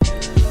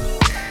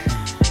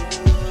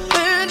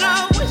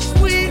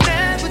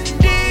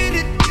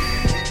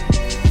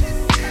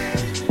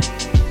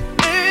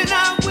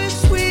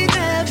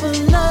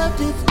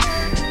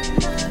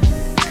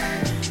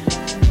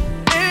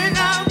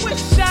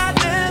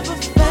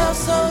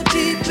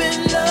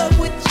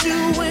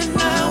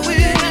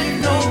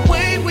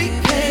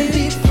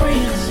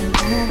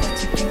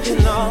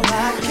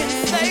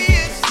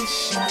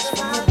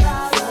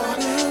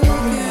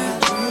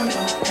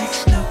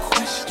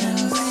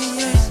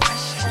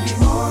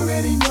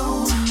already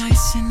know.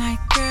 Tonight's your night,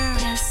 girl.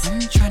 Yes. I'm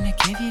tryna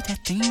give you that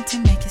thing to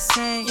make it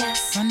say.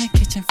 Yes. From the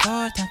kitchen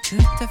floor down to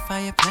the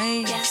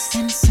fireplace. Yes.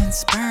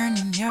 Incense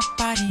burning your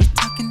body,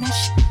 talking that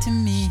shit to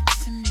me.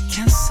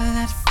 Cancel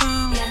that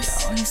phone.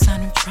 Yes. The only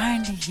sound I'm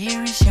trying to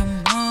hear is your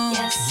moan.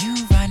 Yes. You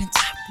riding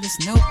topless,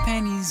 no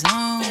panties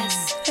on.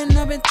 Yes. And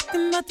I've been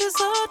thinking about this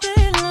all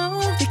day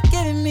long. You're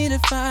giving me the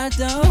fire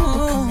dome.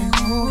 Coming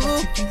over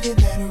to give you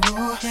that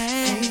raw.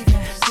 Favorite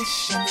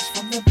position is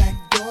from the back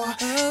door.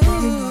 You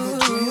know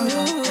the drill,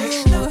 don't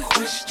ask no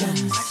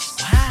questions.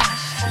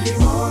 You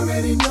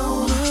already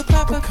know.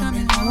 Papa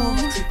coming home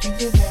to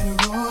give you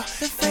that raw.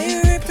 The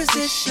favorite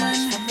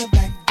position from the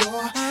back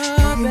door.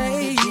 Oh,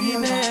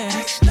 baby,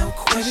 ask no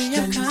questions. Baby,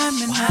 I'm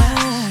coming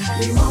home.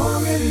 You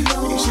already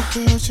know. You should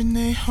go with your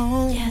name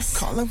home. Yes.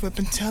 Call her up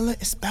and tell her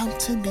it's about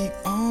to be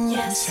on.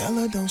 Yes. Tell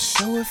her don't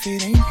show if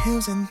it ain't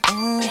heels and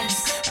thongs.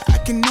 Yes. I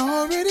can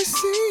already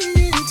see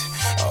it.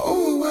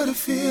 Oh, what a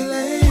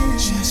feeling.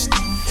 Just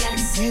don't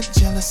get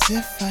jealous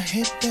if I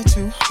hit that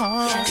too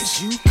hard.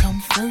 Cause you come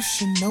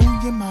first, you know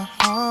you're my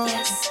heart.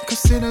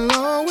 Cause it'll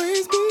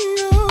always be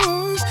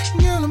yours.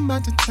 Girl, I'm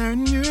about to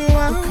turn you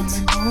out. We're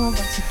coming over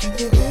to give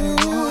you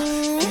that raw.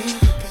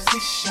 Favorite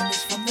position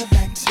is from the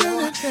back door.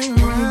 You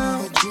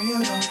know the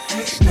drill, don't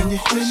ask no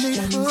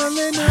questions.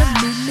 Pulling up,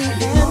 meet me at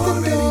the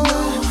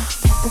door.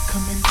 People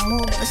coming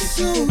over,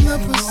 assume the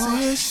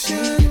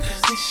position.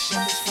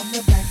 Position is from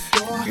the back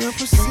door. Girl,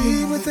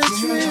 proceed with the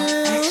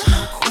drill. Ask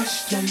no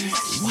questions.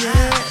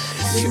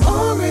 Yes, you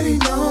already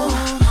know.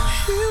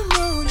 You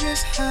know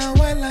just how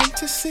I like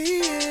to see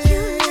it.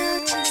 You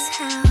know just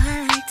how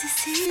I like to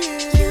see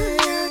it. You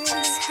know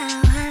just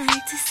how I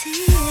like to see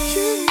it.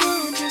 You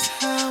know just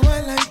how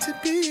I like to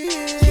be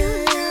it. You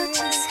know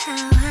just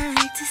how I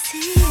like to see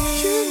it.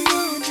 You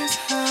know just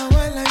how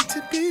I like to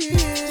be it.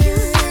 You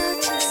know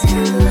just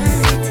how I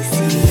like to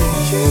see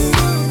it. You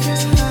know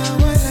just how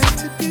I like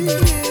to be it.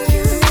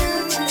 You know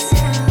just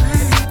how I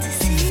like to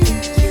see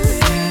it. You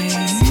know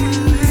just how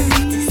I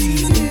like to see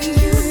it.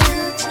 You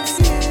know just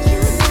how I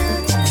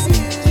like to see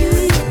it.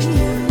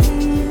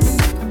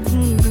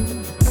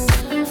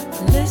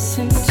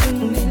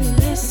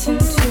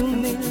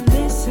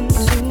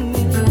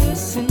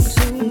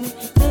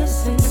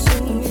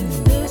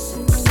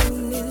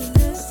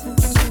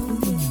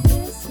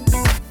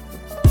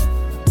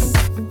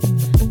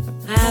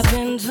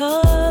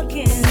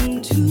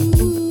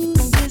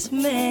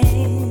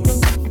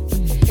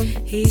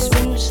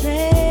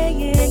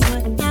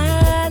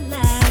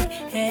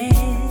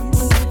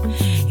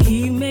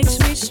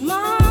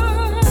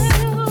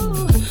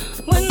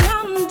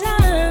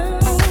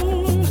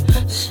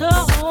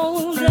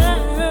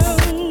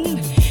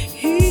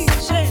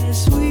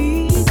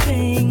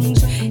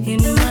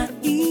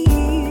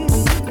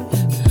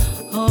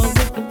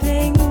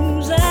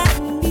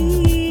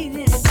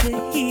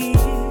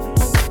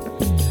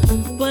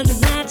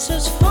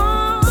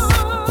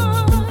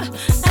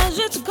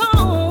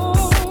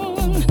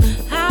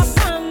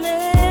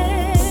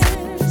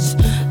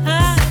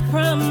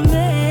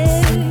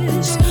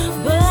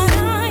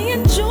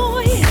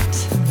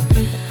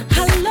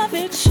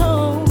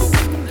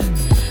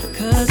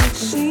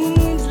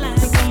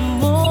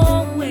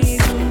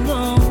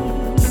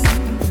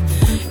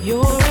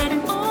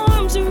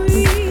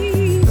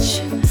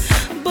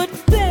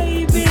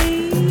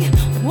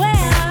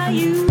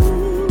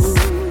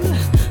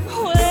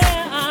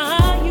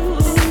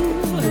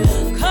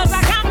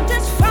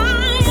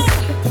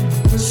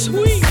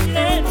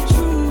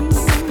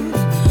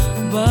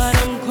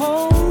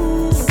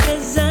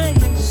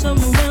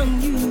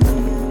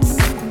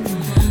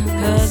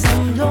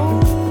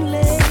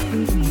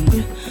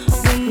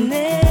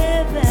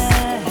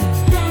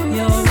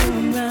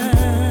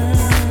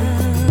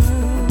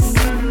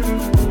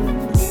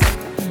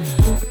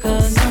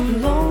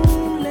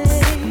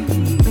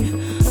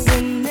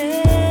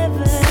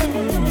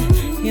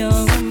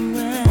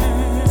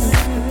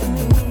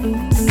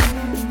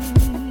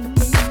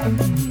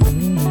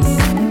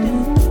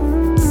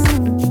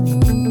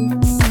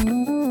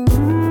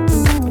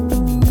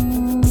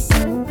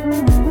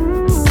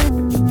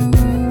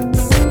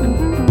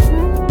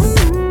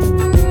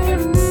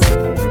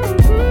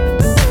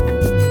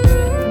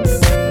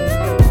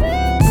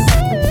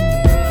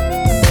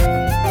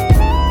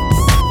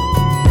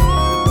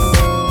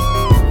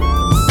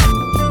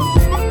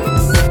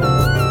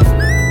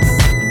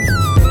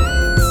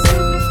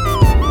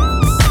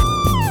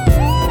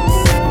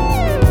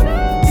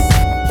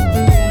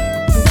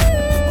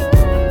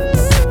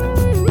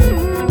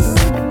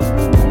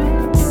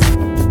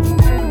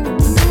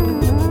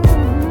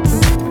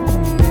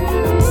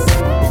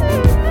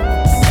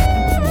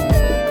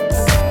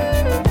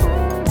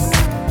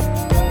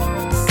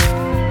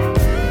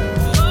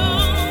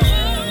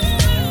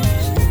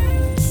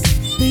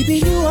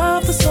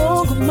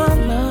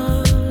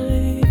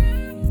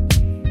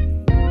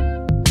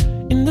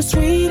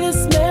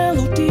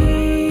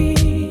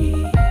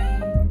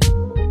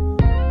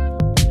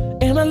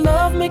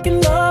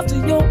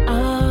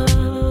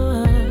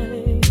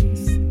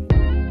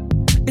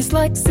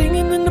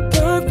 singing in the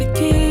perfect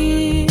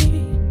key.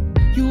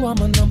 You are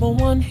my number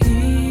one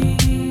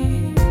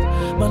hit,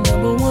 my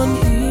number one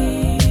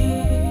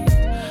hit,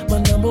 my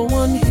number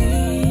one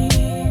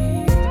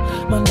hit,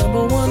 my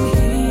number one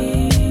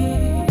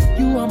hit.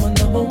 You are my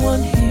number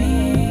one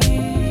hit.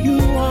 You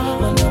are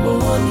my number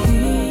one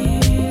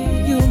hit.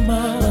 You are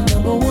my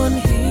number one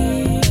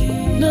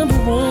hit. Number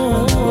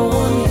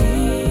one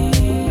hit.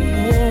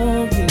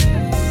 Oh, yeah.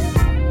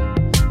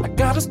 I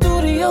got a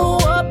studio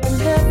up in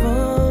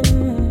heaven,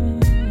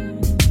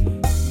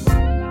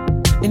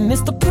 and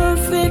it's the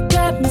perfect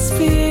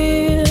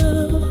atmosphere.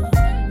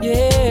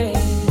 Yeah,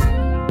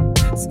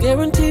 it's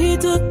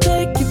guaranteed to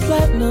take you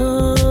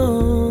platinum.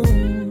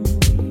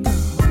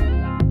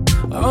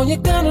 All you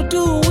gotta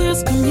do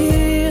is come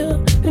here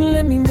and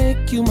let me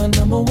make you my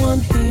number one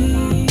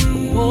hit.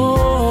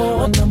 Whoa,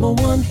 my number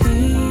one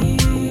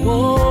hit.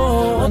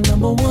 Whoa, my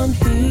number one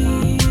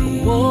hit.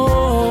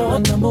 Whoa, my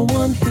number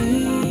one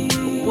hit.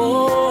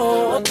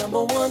 Whoa, my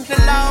number one hit.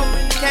 The log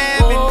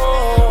cabin,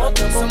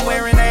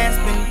 somewhere in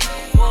Aspen.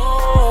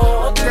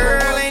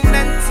 Girl, ain't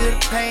nothing to the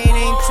pain,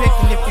 ain't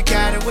tricking if you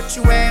got it. What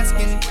you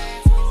asking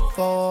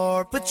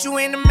for? Put you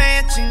in a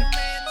mansion,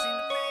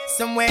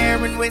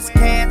 somewhere in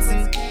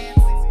Wisconsin.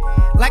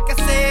 Like I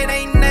said,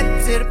 ain't nothing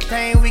to the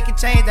pain. We can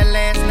change the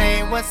last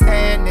name. What's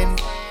happening?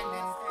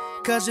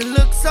 Cause you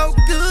look so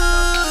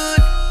good.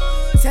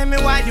 Tell me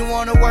why you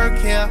wanna work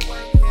here.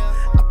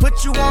 I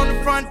put you on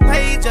the front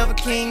page of a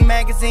King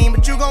magazine,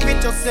 but you gon'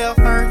 get yourself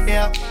hurt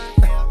here.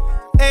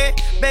 Hey,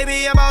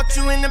 baby, I brought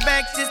you in the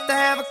back just to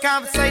have a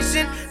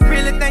conversation.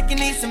 Really think you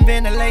need some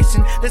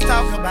ventilation. Let's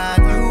talk about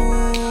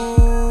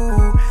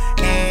you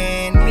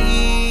and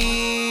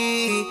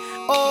me.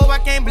 Oh, I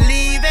can't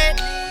believe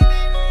it.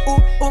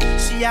 Ooh,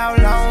 she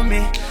all on me,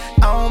 me.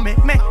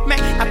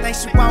 I think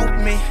she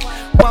want me.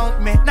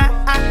 Nah,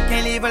 I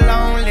can't leave her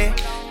lonely.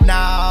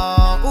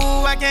 No,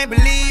 ooh, I can't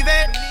believe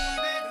it.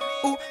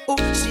 Ooh,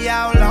 she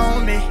all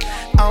on me, me.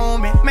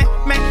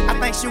 I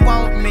think she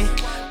want me.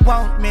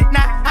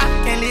 Nah, I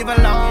can't leave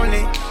her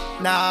lonely.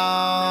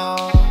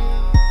 No,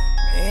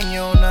 man, you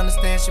don't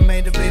understand. She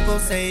made the people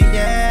say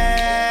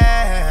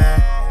yeah.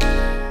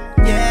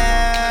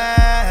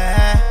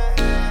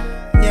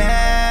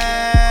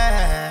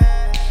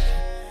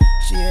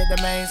 She hit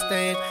the main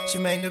stage. She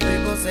made the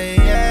people say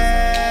yeah.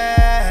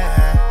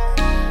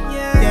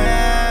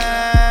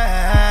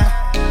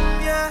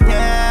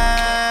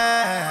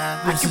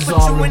 I can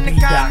put you in the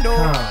condo,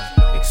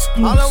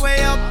 all the way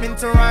up in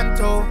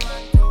Toronto.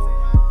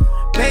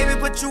 Baby,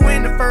 put you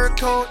in the fur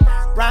coat,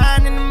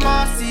 riding in the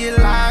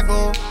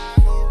Murcielago.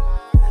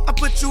 I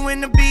put you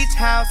in the beach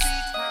house,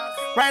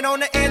 right on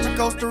the edge of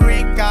Costa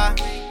Rica.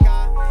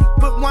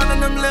 Put one of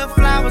them little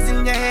flowers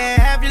in your hair,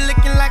 have you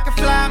looking like a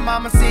fly,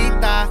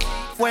 mamacita.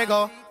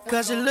 Fuego,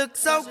 cause you look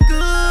so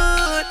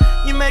good.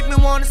 You make me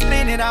wanna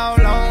spend it all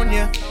on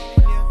you.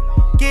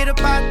 Get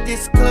up out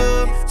this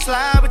club,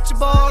 slide with your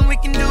boy and we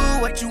can do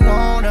what you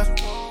wanna.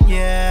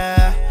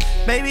 Yeah,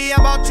 baby, I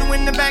brought you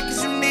in the back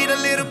cause you need a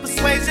little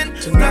persuasion.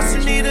 Plus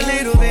you need a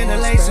little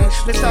ventilation.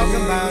 Let's talk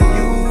about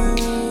you.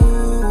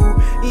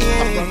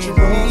 Yeah, I brought you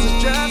roses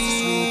just to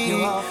sweep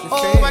you off your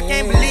face. Oh, I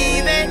can't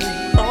believe it.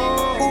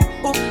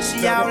 Ooh,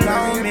 she all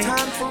on me, me.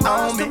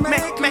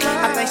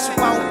 I think she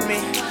want me.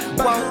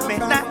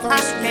 Nah, I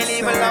can't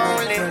leave her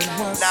lonely.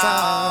 No,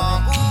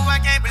 ooh, I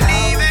can't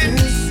believe it.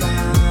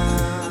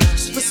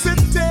 The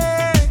city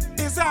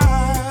is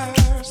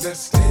ours.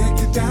 Let's take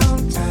you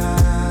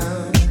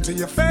downtown to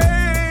your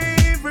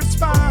favorite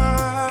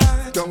spot.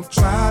 Don't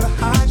try to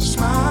hide your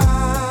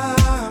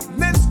smile.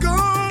 Let's go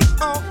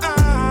all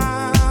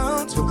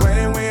out the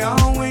way we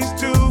always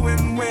do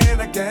when we're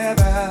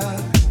together.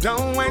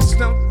 Don't waste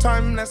no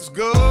time, let's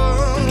go.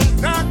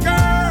 Now,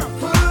 girl,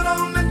 put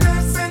on the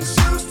dancing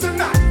shoes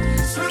tonight.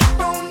 Slip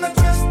on the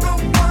dress, the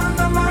one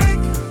I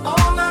like.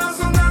 All eyes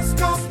on us,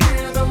 'cause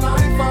we're the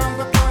life of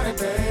the party,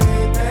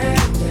 baby.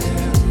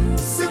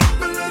 Sip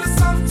a little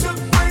something to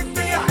break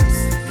the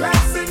ice.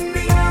 Glass in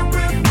the air,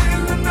 we're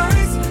feeling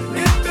nice.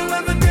 Middle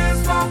of the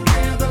dance floor,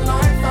 we're the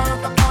life of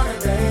the party,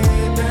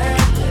 baby.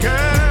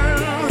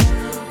 Girl,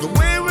 the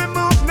way we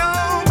move,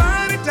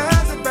 nobody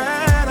does it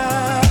better.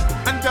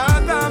 Under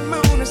the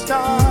moon and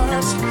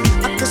stars,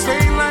 I could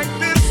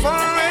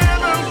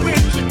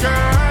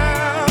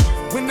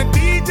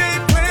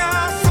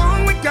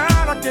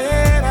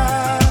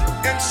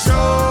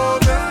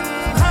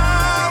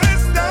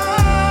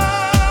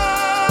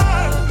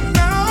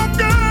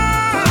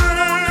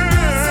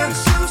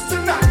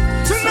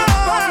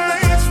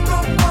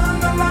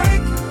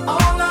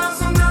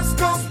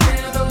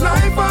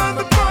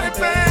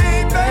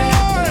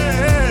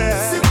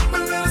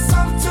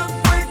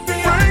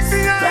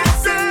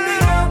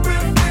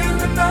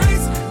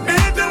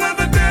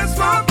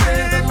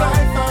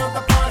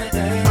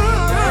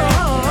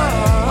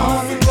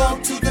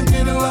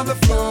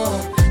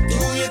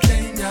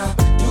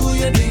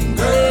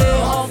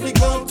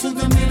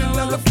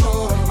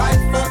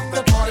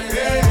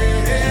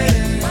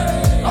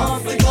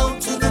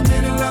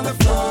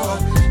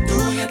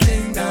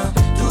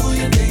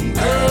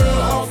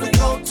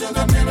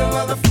middle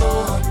of the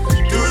floor.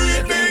 Do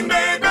your thing,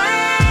 baby.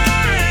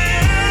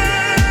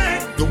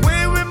 The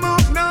way we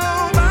move,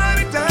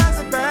 nobody does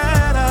it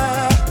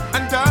better.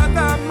 Under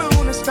the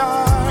moon and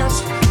stars,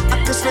 I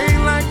could stay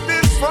like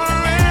this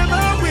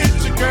forever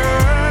with you,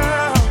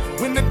 girl.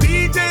 When the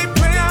DJ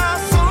play our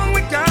song,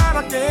 we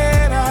gotta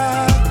get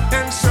up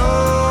and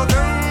show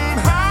them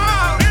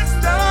how it's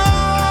done.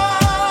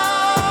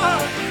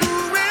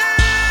 Ooh,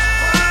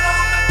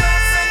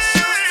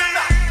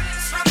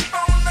 slip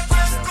on the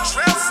dress,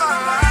 trail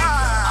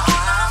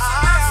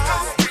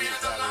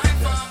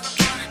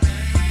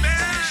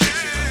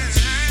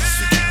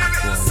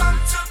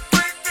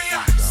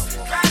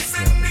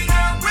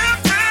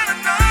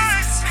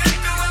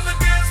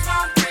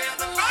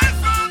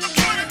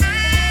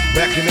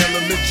Back in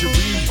elementary,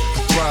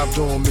 I thrived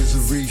on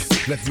misery.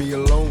 Left me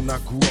alone, I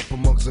grew up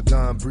amongst a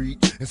dying breed.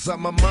 Inside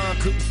my mind,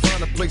 couldn't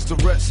find a place to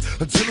rest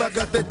until I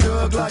got that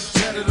Doug like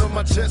tatted on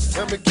my chest.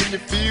 Tell me, can you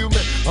feel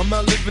me? I'm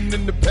not living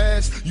in the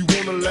past, you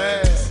wanna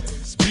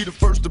last. Be the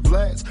first to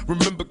blast.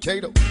 Remember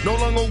Kato, no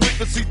longer with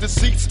the seat, the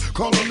seats.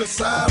 Call on the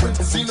sirens,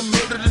 seen them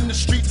murdered in the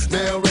streets.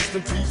 Now rest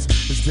in peace.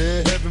 Is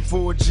there heaven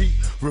for a G?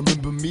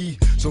 Remember me,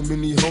 so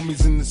many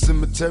homies in the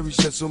cemetery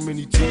shed so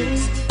many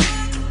tears.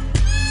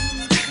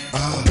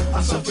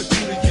 I suffered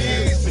through the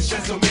years and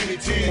shed so many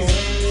tears.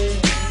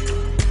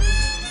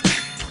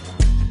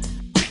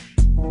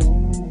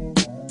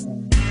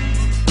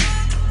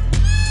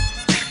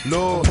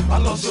 Lord, I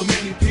lost so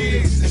many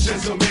peers and shed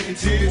so many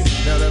tears.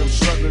 Now that I'm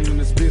struggling in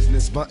this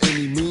business by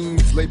any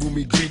means, label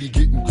me greedy,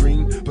 getting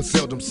green, but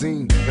seldom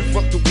seen. And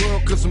fuck the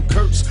world cause I'm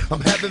cursed. I'm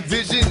having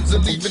visions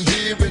of leaving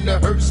here in the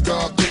hearse.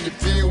 God, can you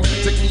feel me?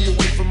 Take me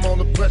away from all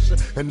the pressure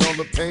and all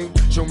the pain.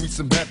 Show me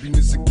some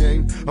happiness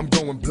again. I'm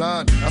going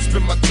blind. I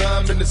spend my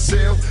time in the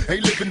cell,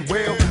 ain't living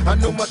well. I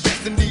know my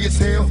destiny is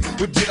hell,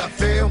 but did I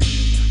fail?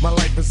 My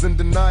life is in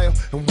denial,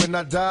 and when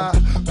I die,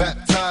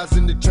 baptized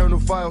in eternal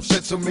fire,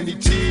 shed so many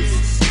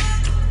tears.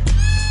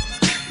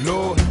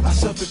 Lord, I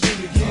suffered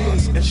through the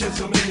years and shed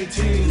so many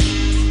tears.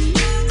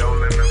 No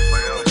limit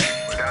forever.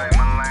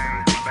 Diamond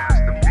Lane,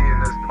 master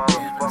business,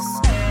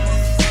 motherfucker.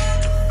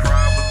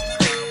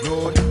 Problems.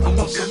 Lord, I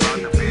lost so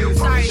many years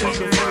and shed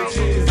so many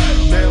tears.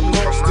 Now I'm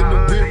lost in the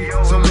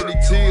wind, so many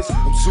tears.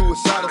 I'm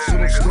suicidal, so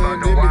don't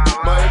stand in me.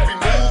 My every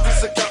move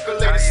is a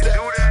calculated step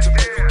to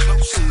bring me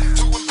closer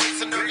to a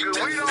place and every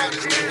day.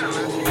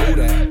 Who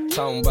that?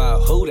 Talking about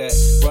who that?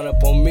 Run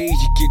up on me,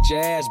 you get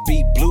your ass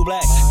beat blue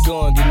black.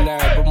 Go and get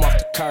nerve, I'm off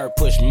the curb,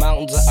 push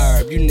mountains of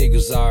herb. You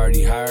niggas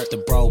already heard the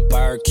bro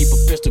bird. Keep a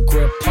pistol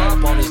grip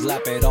pump on his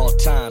lap at all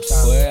times.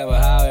 Wherever,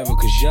 however,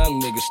 cause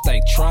young niggas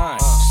stay trying.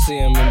 See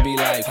him and be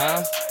like,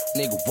 huh?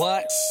 Nigga,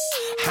 what?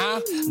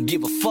 Huh?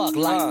 Give a fuck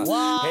like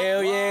what?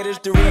 Hell yeah, this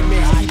the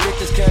remix. Keep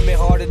bitches coming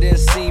harder than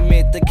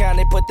cement. The kind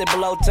they put their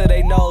blow to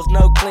their nose,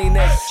 no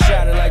Kleenex.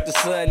 Shining like the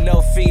sun,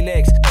 no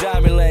Phoenix.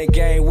 Diamond Lane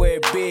gang, wear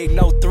it big,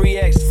 no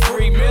 3X.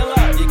 Free Miller,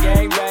 your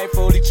gang bang,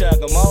 fully chuck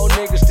 'em. Old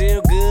niggas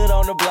still good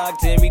on the block,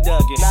 Timmy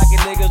Duncan. Knocking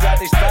niggas out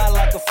they spot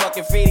like a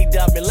fucking feedy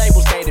dumping.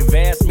 Labels can't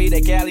advance me,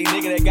 that Cali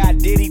nigga that got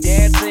Diddy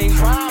dancing.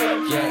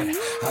 Yeah,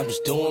 I'm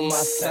just doing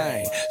my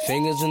thing.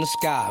 Fingers in the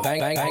sky,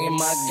 banging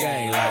my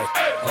gang like,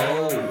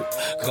 oh,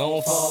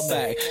 gon' fall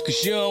back.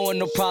 Cause you don't want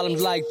no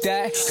problems like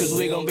that. Cause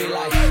we gon' be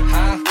like,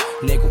 huh?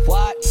 Nigga,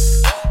 what?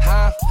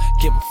 Huh?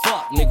 Give a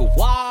fuck, nigga,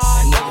 what?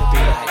 And nigga be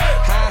like,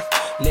 huh?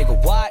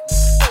 Nigga, what?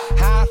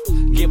 Huh?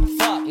 Give a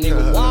fuck,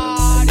 nigga, what?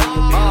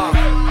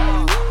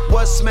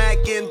 What's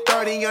smacking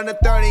 30 under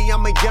 30?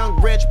 I'm a young,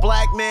 rich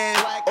black man.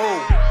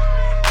 Ooh.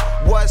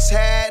 What's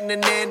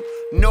happening?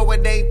 No,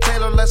 it ain't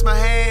Taylor unless my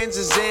hands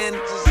is in.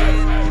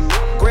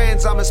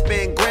 Grands, I'ma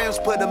spend grams,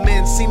 put them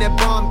in. Seen that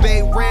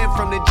Bombay ran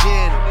from the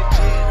gin.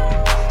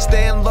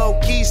 Staying low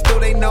key, still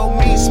they know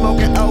me.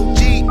 Smoking OG,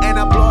 and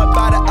I blow it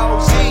by the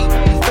OZ.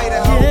 Fade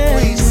a hoe,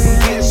 please.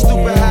 Getting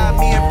stupid high,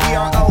 me and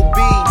PROB.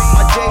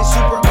 My J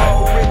super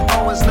old, Rick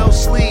Owens, no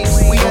sleeves.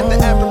 We at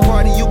the after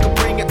party, you can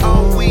bring your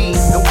own weed.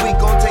 And we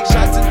gon' take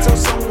shots until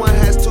someone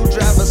has to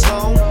drive us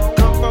home.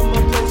 Come from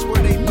a place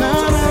where they know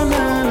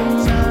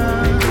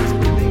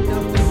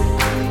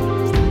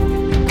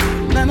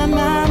Na na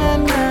na na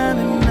na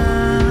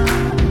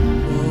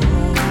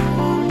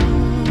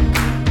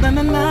na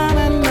na na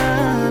na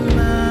na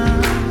na.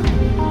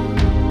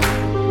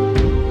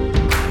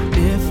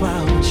 If I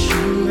was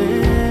you,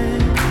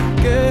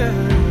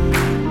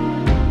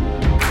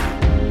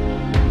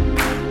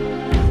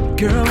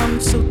 girl, I'm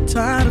so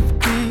tired of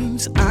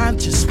games. I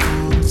just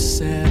wanna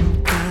settle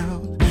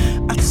down.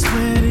 I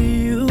swear to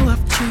you,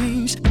 I've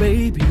changed,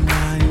 baby.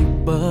 Why you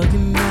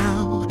bugging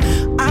now?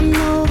 I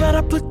know that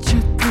I put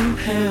you through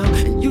hell,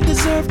 and you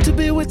deserve to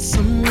be with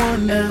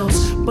someone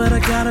else. But I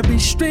gotta be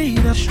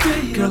straight up,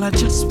 girl. I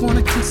just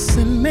wanna kiss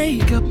and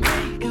make up.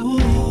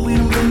 Ooh, we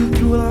done been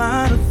through a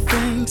lot of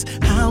things.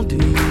 How do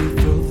you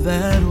throw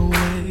that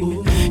away?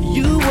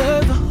 You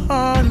were the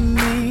heart of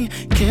me.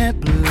 Can't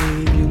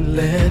believe you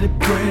let it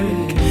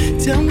break.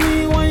 Tell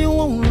me why you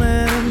won't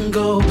let him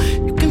go.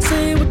 You can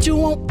say what you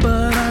want,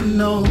 but I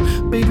know,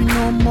 baby,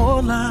 no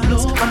more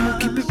lies. I'ma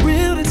keep it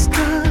real this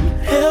time.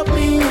 Help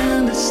me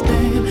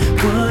understand.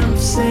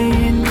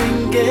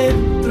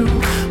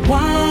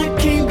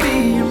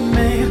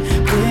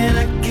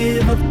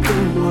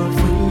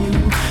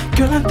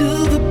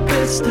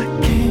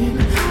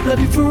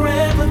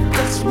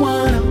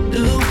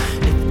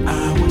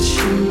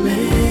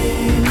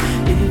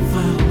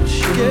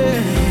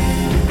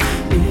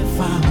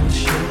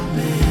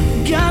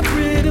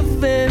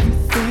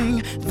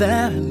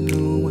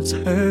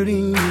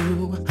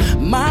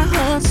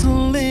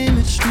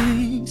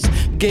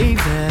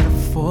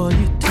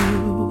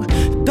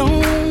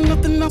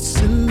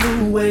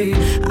 silhouette.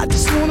 I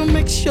just wanna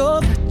make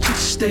sure that you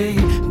stay.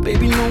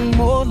 Baby, no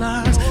more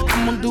lies,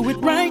 I'ma do it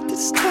right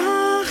this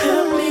time.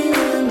 Help me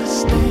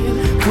understand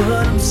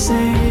what I'm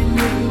saying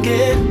and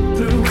get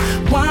through.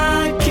 Why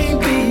I can't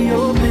be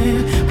your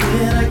man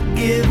when I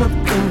give up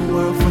the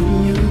world for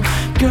you?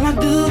 Girl, I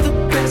do the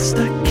best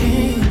I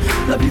can.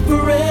 Love you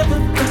forever,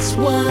 that's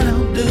what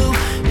I'll do.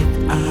 If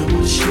I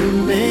was your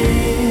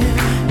man,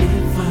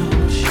 if I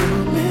was your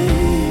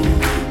man,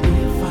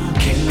 if I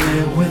can't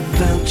live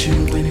without you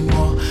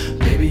anymore.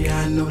 Baby, I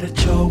know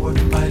that you're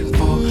worth fighting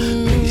for.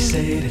 Please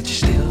say that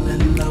you're still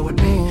in love with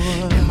me.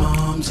 In my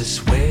arms is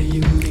where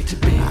you need to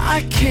be.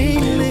 I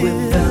can't live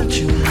without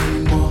you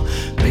anymore.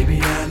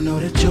 Baby, I know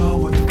that you're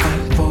worth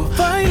fighting for.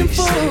 Please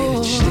say that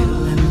you're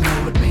still in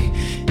love with me.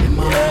 In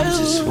my arms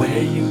is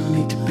where you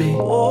need to be.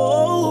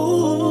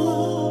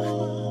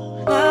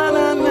 Na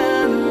na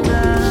na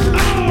na.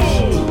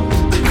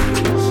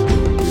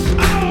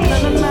 Na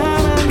na na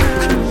na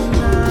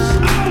na.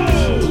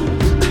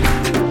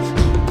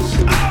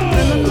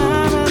 Na na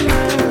na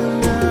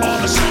na. All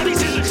the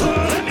shorties in the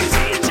club, let me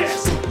see you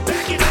just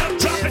back it up,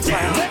 drop it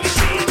down. Let me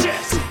see you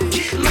just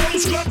get low,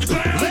 scrub the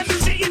ground. Let me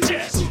see you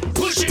just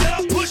push it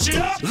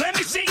up, let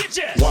me see you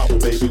just wobble,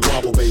 baby,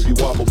 wobble, baby,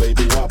 wobble,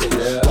 baby, wobble,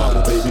 yeah.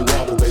 Wobble, baby,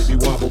 wobble, baby,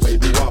 wobble,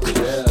 baby, wobble,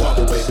 yeah.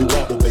 Wobble, baby,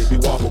 wobble, baby,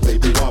 wobble,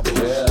 baby, wobble,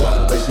 yeah.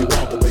 Wobble, baby,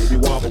 wobble, baby,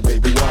 wobble,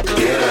 baby, wobble.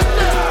 Get it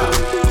now,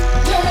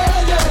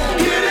 yeah, yeah.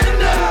 Get it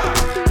now,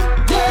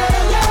 yeah,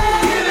 yeah.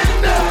 Get it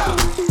now,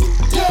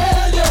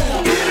 yeah,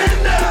 yeah. Get it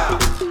now,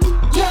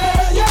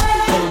 yeah, yeah.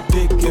 Hey,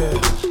 big girl,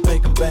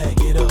 make 'em bag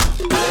it up,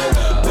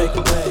 make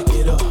 'em bag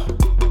it up.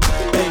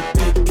 Hey,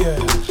 big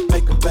girl,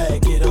 make 'em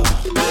bag it up,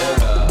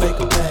 make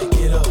 'em bag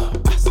it up.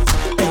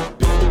 Hey,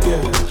 big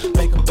girl,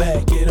 make 'em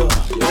bag it up,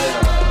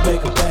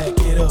 make 'em bag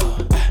it up.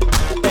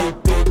 Hey,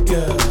 big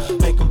girl,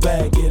 make 'em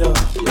bag it up,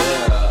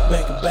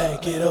 make 'em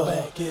bag it up,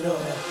 bag it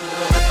up.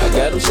 I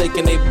got them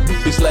shaking they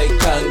boobies like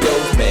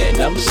Congos,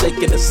 man. I'm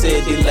shaking the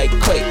city like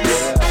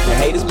quakes. The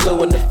haters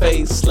blue in the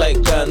face like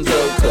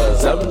Gonzo,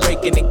 cause I'm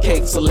breaking the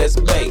cake, so let's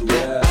bake.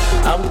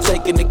 I'm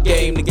taking the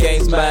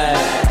game's mine.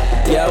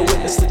 Y'all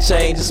witness the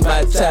change, it's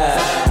my time.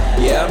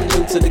 Yeah, I'm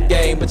new to the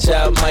game, but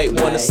y'all might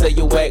wanna say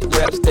you whack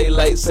raps, they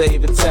like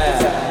saving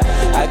time.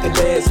 I can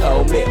dance,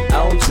 homie,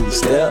 I don't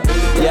two-step.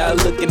 Y'all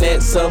looking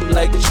at something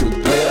like a true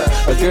player.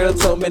 A girl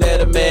told me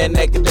that a man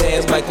that can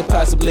dance might could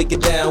possibly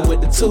get down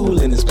with the tool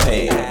in his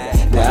pants.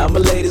 Now I'm a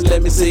ladies,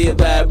 let me see it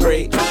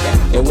vibrate.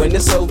 And when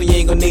it's over, you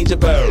ain't gon' need your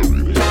bird.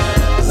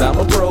 Cause I'm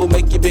a pro,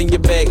 make you bend your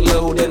back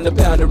low, then the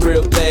pound it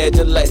real bad,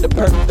 just like the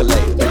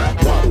percolate.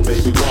 Wobble,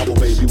 baby, wobble,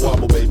 baby,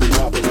 wobble, baby,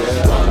 wobble,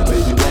 yeah. Wobble,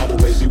 baby, wobble,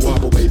 baby,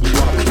 wobble, baby,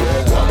 wobble,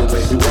 yeah. Wobble,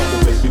 baby, wobble,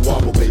 baby,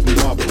 wobble, baby,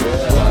 wobble,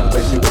 yeah. Wobble,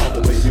 baby,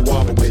 wobble, baby,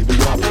 wobble, baby,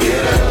 wobble.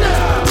 Get it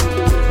now,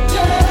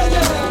 yeah,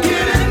 yeah.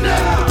 Get it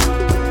now,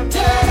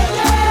 yeah,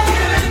 yeah.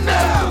 Get it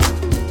now,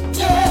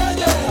 yeah,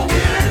 yeah.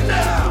 Get it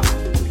now,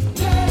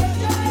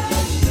 yeah,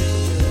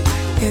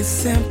 yeah. It's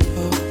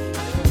simple,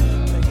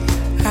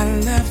 I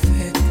love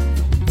it,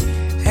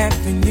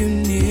 having you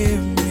near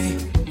me,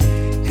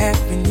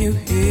 having you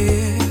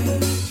here.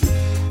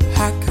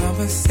 Hot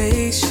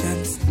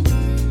conversations,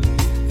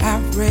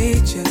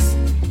 outrageous.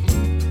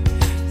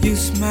 You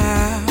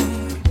smile,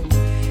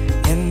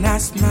 and I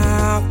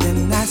smile,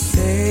 then I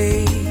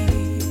say,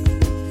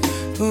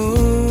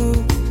 ooh,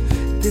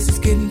 this is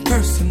getting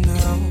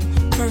personal,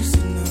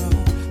 personal,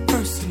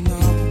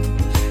 personal.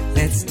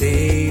 Let's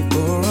stay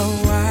for a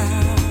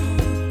while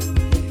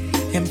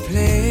and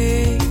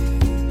play.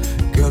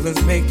 Girl,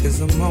 let's make this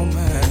a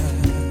moment.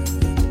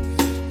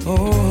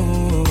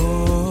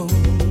 Oh,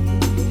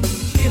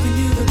 giving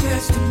you the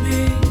best of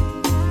me.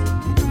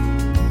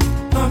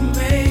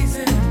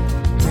 Amazing,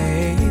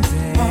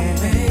 amazing,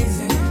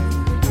 amazing.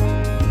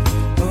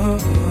 Oh,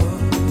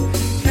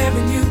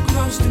 having you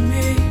close to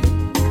me.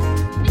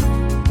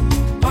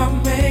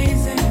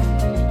 Amazing,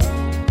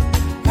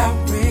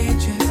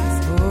 outrageous.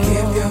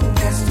 Give your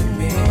best to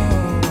me.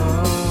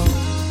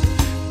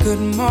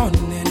 Good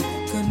morning,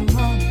 good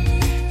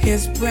morning.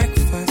 Here's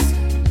breakfast.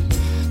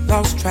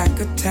 Lost track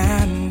of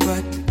time,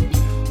 but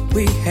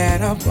we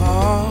had a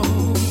ball.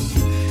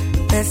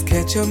 Let's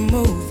catch a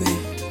movie,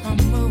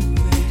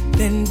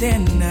 then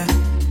dinner.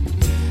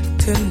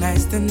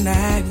 Tonight's the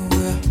night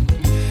we'll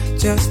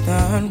just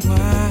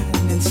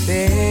unwind and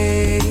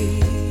stay.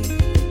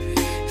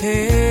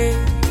 Hey,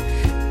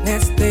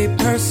 let's stay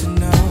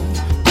personal,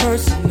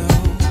 personal,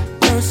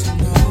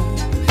 personal.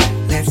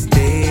 Let's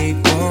stay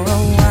for a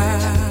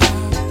while.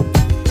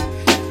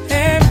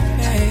 Hey,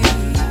 hey,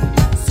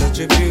 such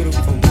a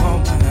beautiful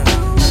moment.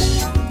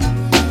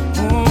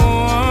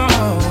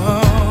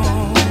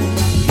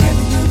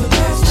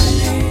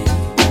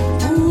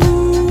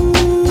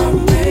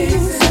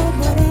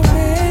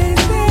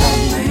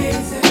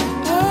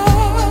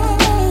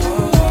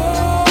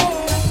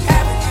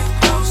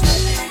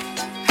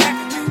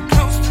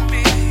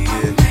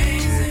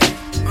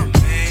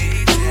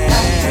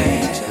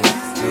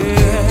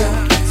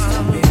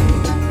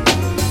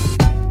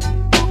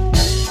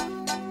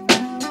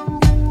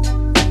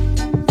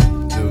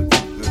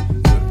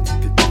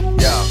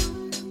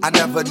 I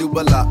never knew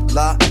a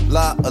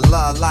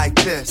love like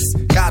this.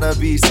 Gotta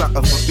be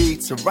something for me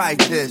to write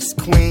this.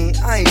 Queen,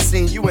 I ain't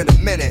seen you in a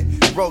minute.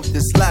 Wrote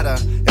this letter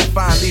and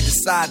finally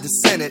decided to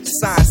send it.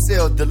 Signed,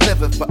 sealed,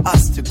 delivered for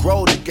us to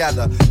grow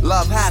together.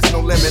 Love has no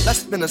limit, let's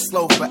spin it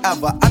slow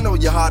forever. I know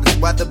your heart is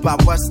weathered by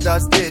what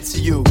studs did to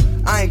you.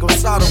 I ain't gon'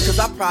 start them cause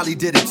I probably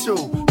did it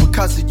too.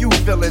 Because of you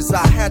feelings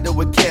I handle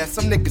with care.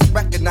 Some niggas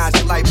recognize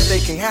your light but they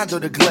can't handle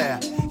the glare.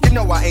 You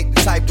know I ain't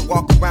the type to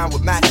walk around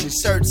with matching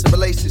shirts. A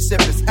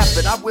relationship is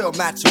effort, I will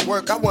match your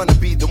work. I wanna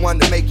be the one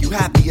to make you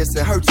happiest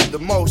and hurt you the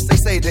most. They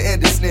say the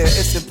end is near,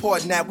 it's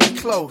important that we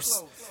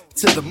close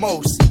to the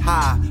most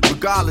high.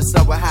 Regardless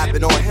of what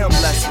happened on him,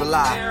 let's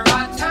rely. There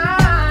are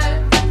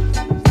times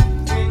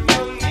when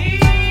you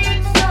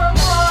need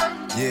someone.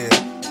 Yeah.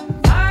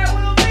 I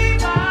will be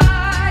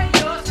by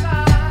your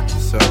side.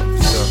 So.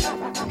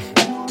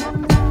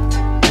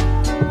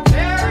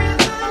 There is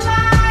a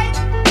light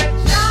that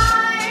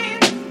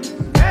shines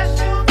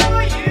special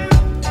for you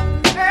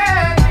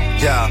and me.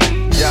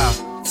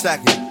 Yeah,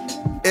 second.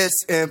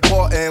 It's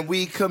important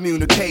we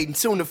communicate and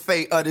tune the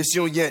fate of this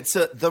union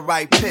to the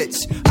right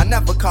pitch. I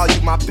never call you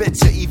my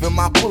bitch or even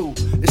my boo.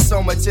 There's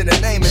so much in the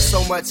name and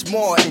so much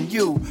more in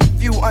you.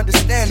 Few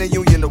understand the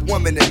union of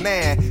woman and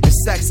man. And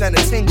sex and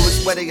a tingle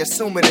is where they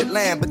assuming it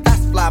land. But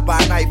that's fly by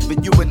night for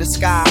you in the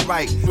sky,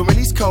 right? During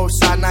these cold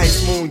side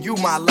nights, moon, you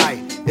my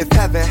light. If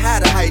heaven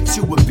had a height,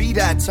 you would be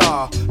that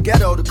tall.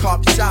 Ghetto to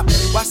coffee shop, you,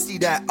 I see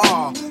that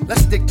all.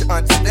 Let's stick to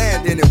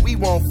understanding and we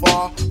won't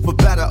fall. For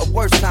better or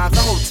worse times,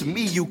 I hope to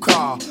me you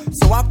call.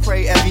 So I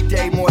pray every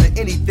day more than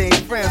anything.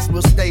 Friends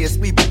will stay as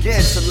we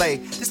begin to lay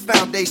this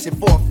foundation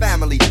for a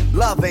family.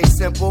 Love ain't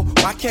simple.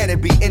 Why can't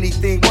it be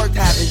anything worth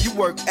having you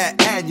work at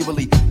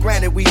annually?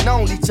 Granted, we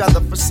known each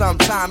other for some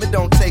time. It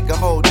don't take a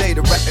whole day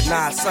to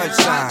recognize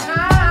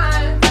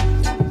sunshine.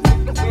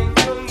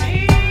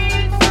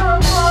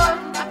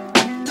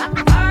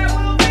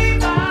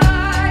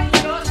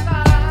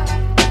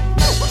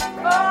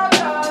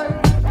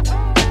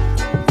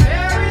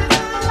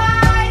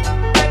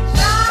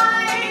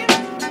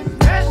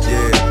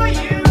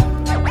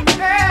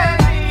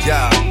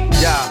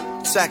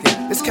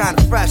 Second, it's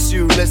kinda fresh,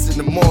 you listen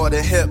to more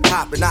than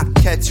hip-hop. And I can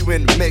catch you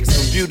in the mix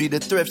from beauty to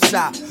thrift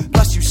shop.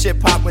 Plus you shit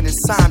pop when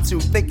it's time to.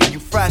 Thinking you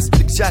fresh,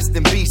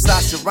 suggesting beats I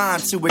should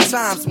rhyme to. At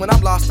times when I'm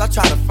lost, I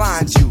try to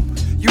find you.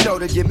 You know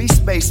to give me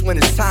space when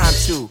it's time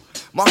to.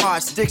 My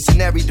heart's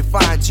dictionary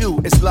defines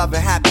you. It's love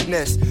and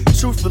happiness.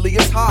 Truthfully,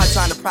 it's hard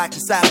trying to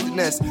practice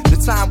happiness. The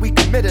time we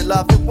committed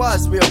love, it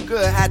was real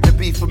good. Had to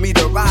be for me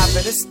to arrive,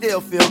 and it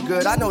still feel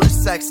good. I know the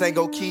sex ain't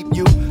gon' keep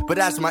you, but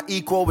as my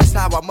equal, it's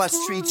how I must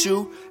treat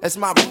you. As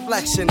my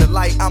reflection, the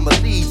light, I'ma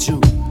lead you.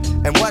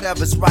 And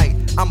whatever's right,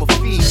 I'ma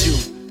feed you.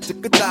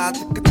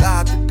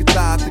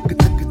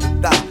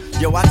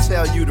 Yo, I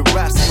tell you the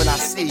rest when I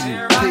see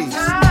you. Peace.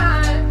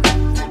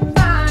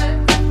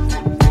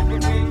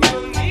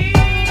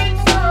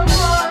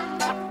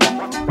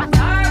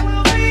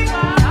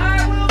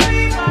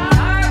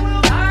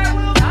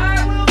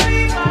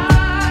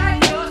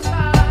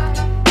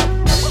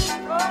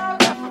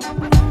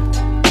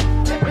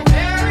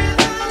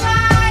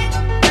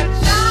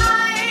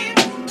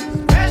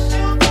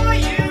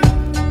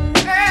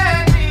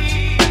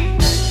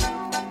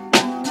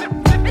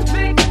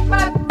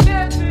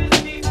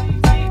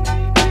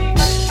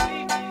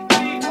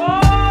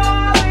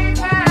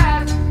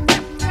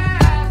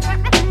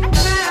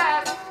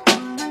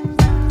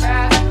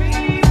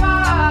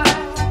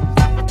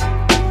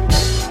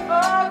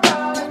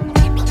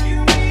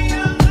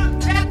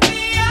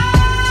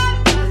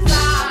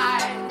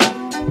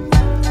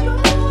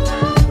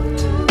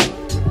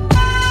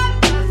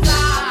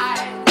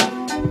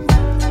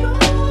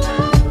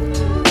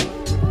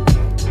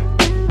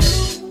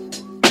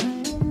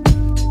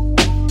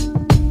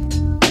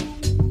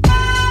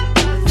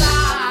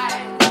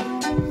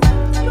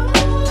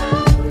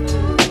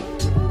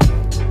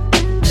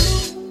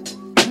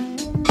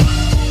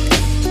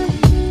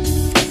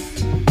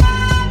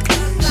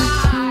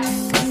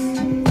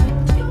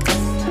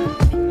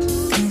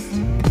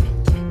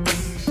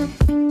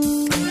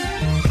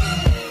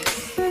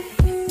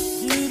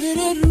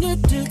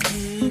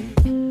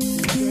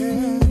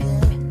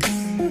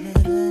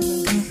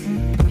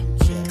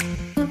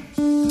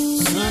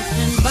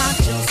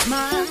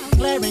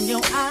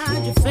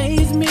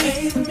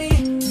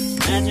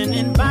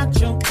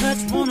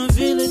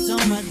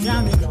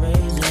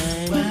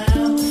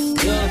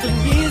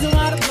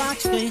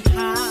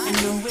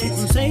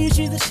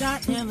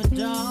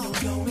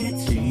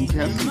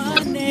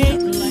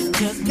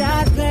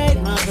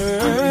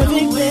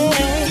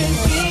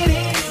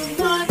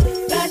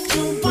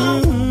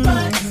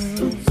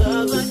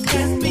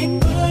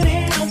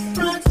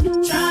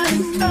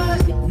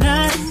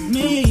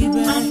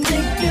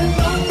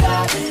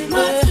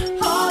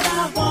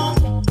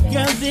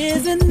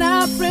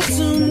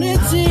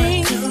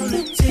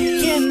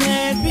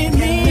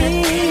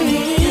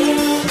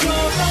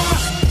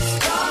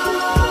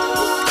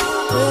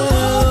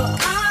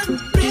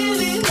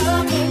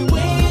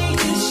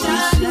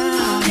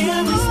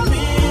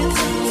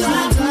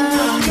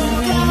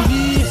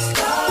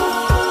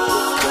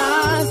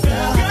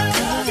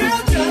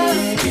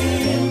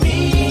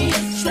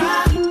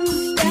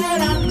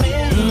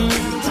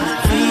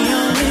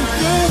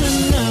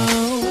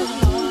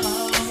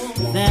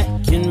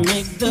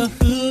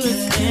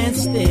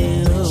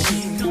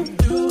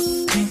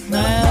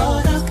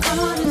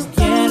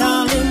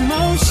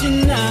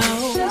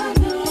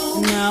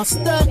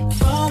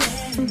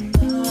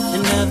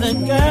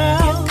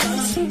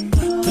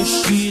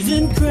 'cause she's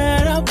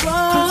incredible.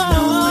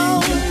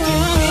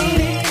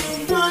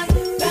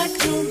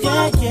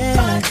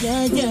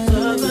 Yeah.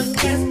 Lover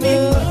can be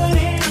put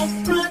in up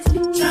front,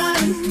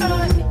 trying to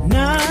cut.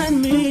 Not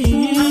me.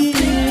 I'm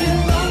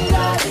feeling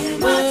nobody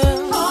much.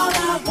 All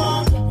I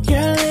want,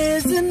 girl,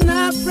 is an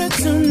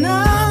opportunity.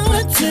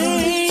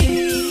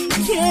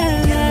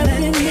 Can't let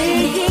it be.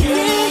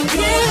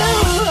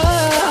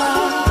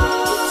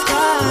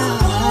 I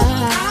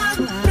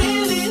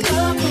really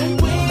love the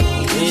way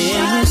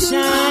you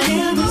shine.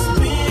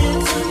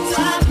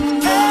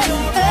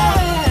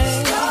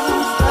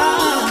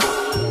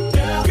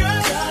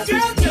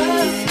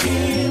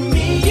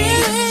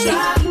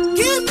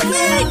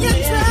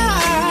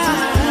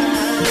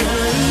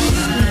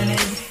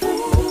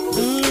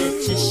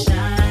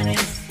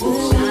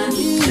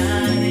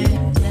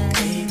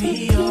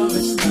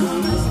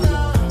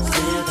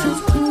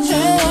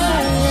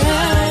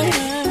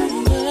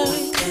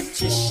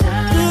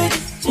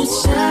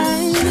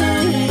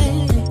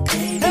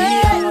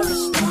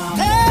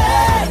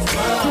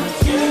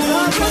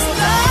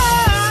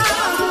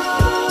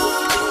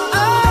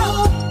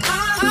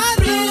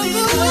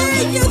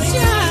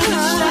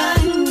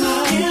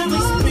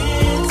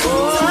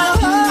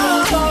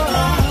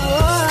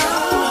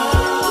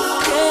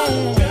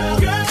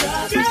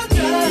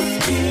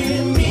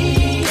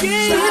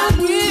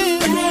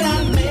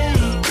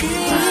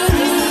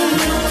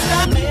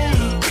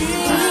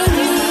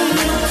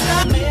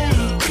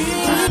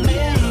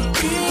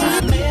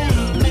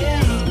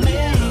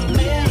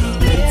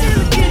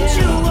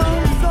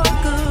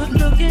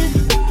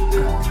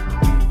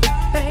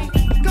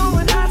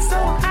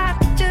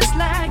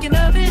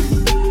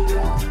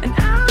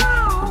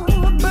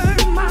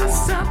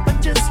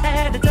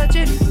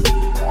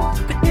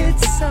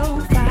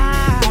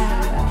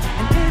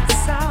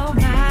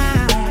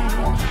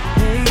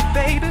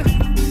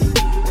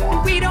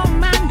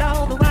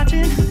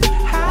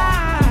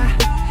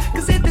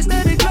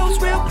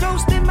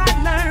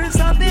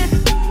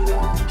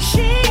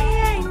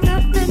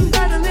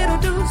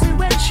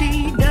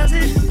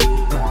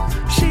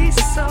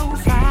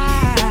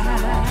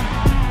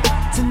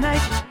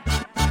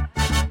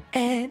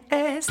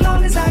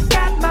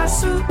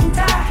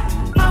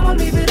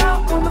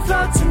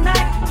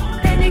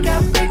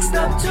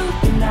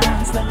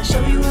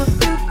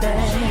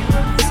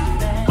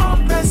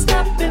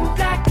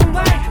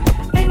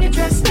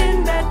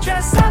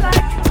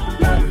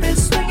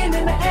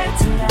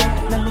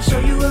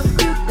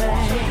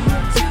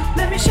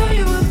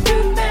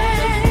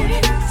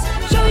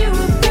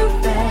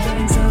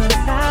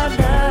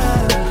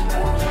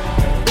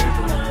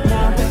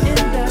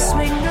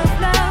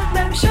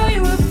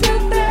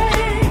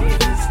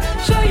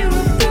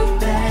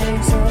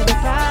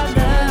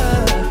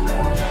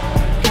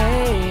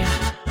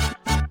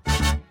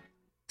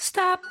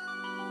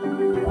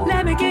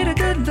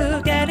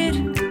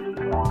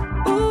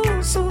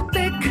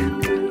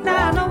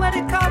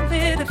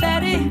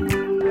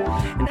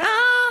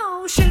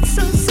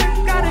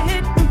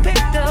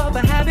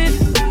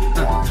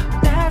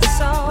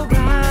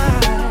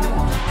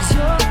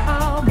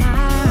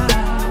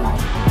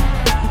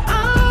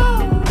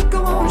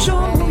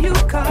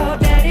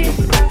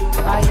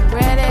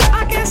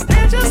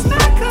 Spend some time.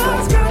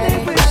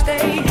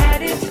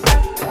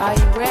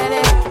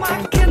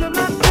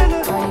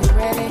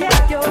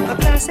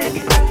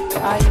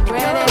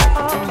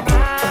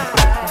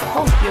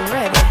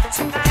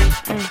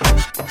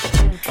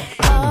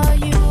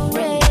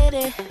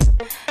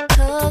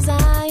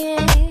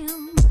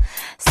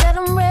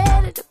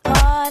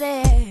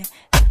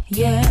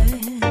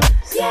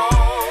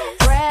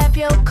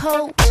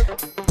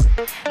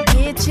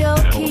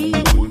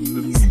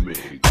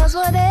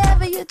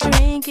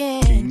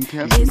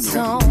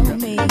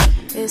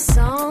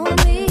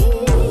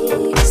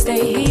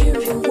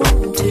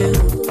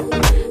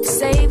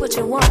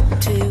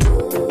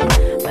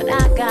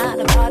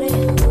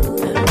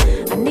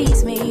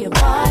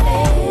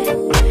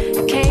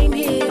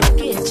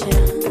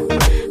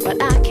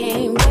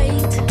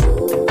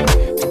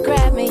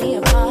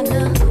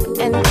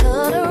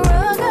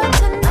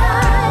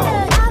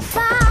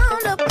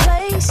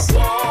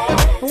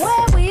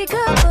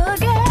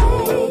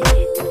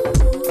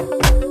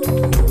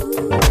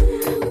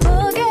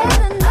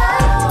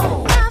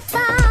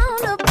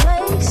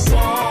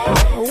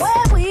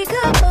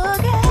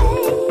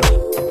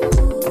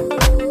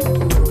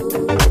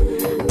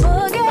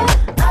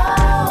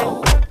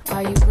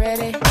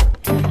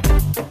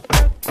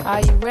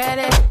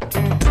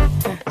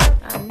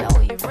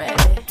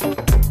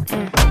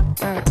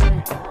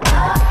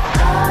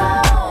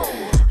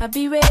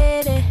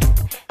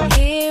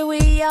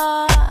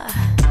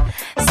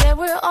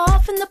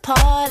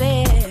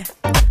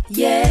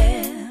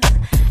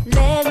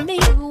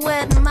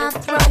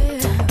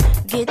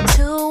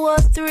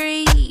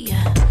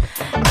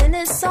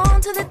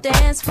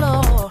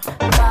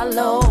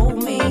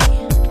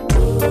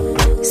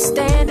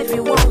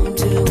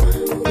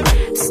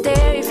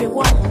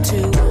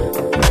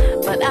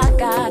 But I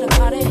got a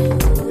party.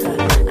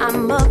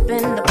 I'm up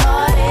in the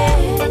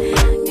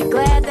party.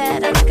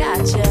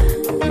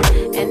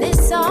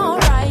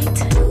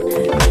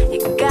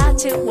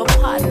 to a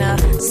partner.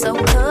 So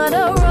cut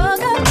a rug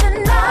up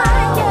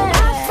tonight. Yeah,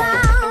 I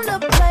found a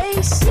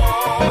place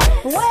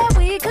where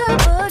we could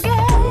boogie.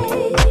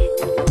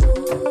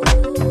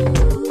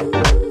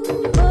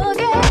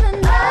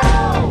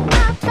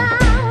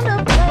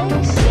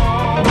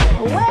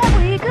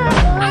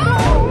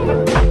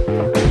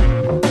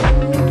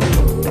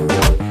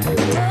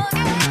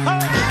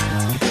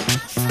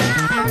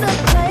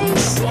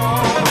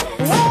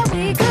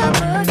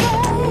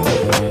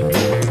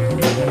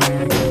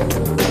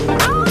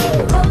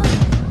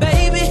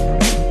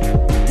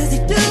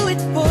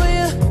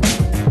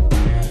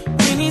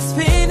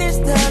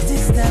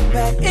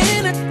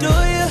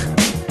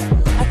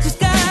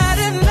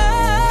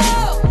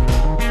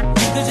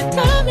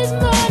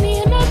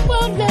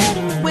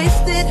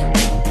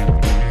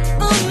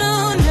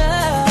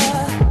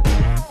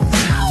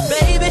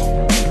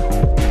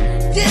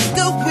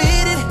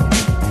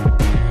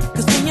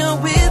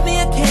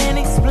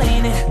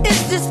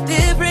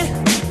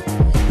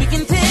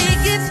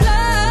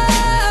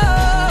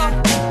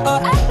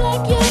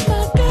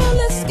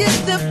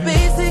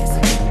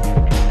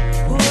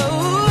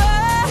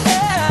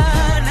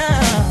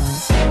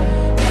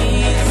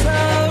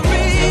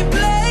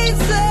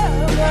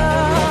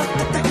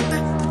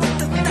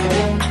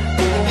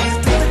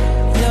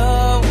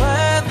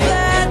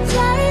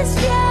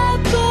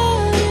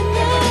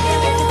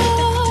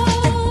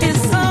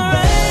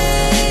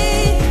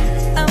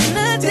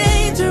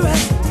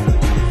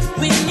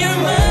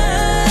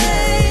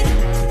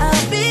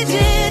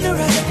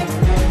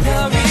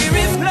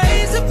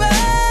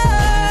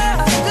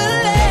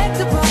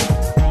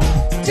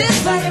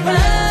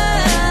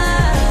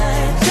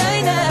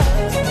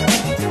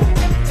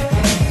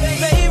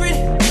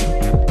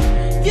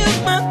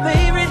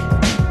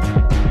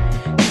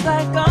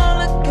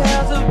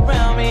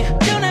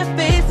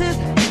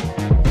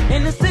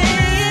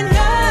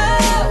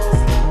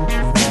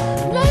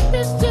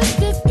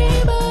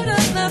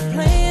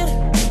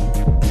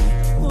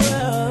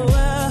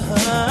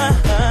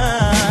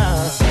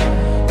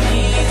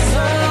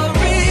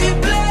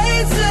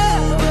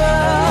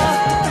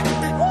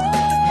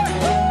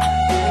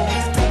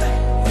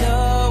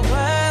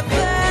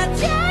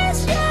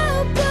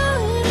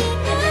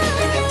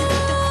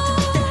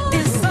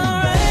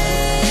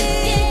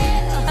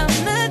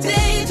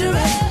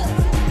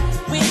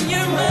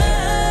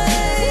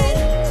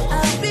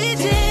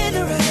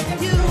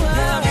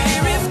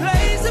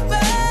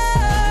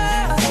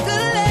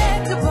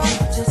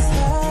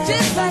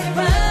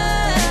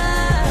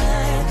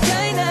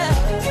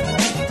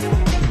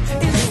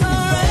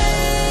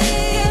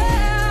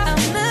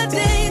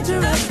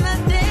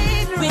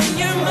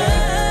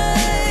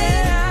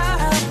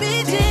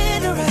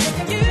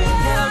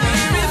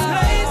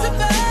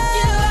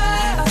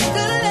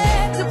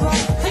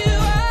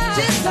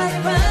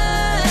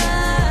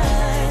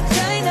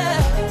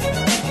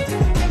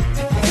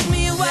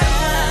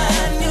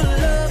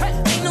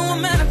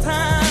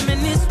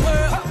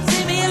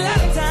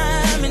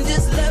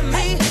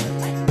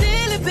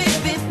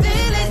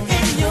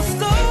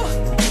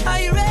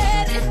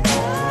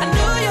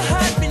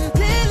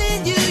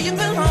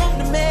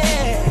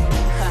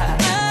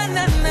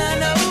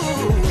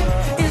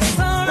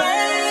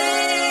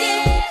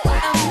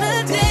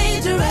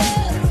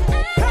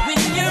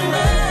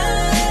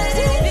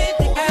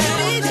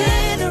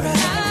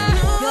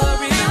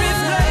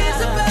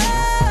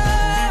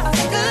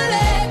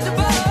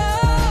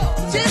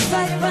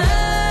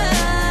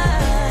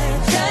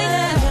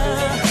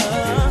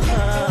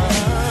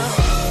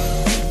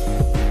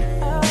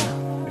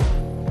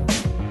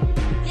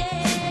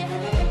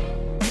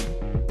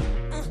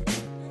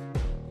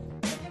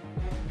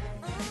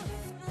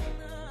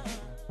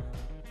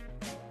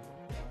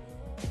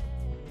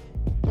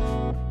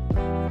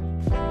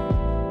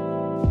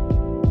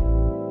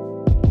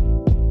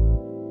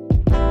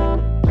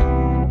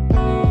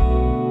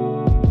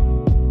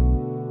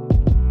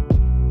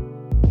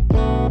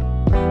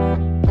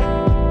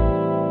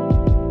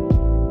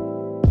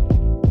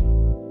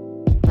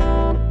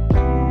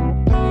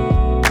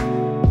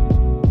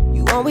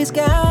 Always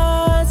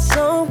got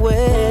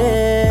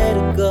somewhere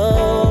to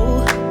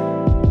go.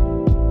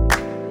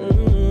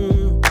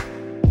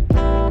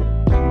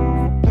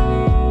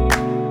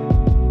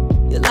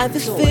 Your life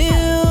is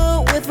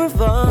filled with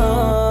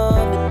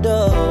revolving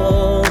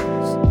doors.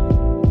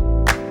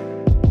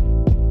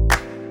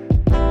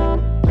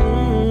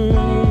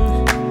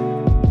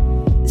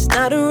 It's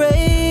not a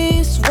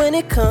race when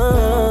it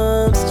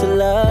comes to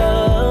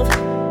love.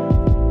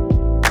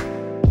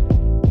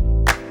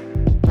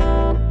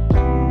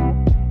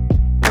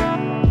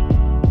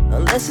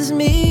 Unless it's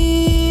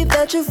me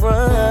that you're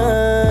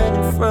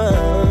running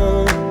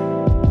from.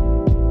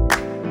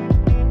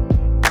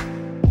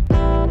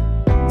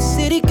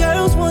 City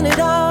girls want it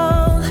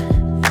all,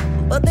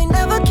 but they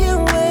never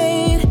can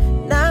wait.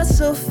 Not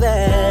so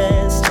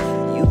fast,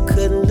 you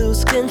could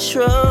lose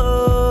control.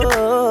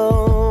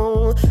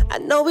 I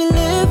know we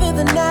live in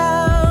the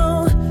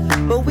now,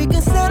 but we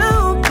can set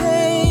our own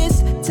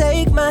pace.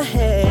 Take my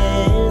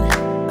hand,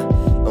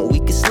 and we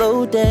can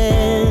slow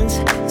dance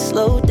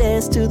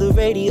to the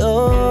radio.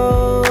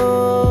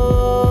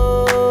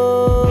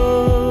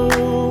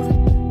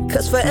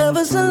 'Cause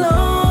forever's a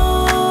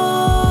long,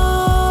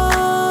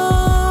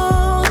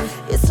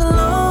 it's a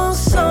long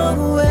song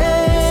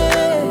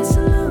away. It's a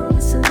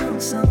long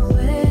song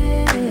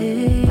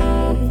away.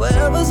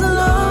 Forever's a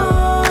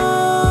long,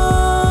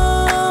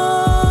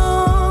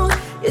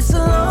 it's a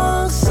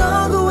long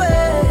song away.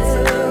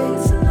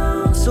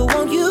 So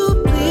won't you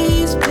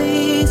please,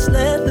 please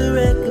let the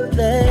record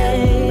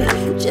play.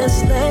 Just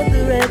let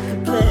the record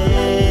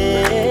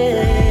play.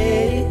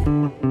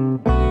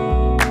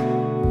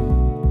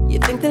 You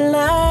think that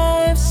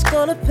life's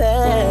gonna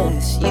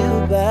pass you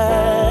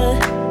by.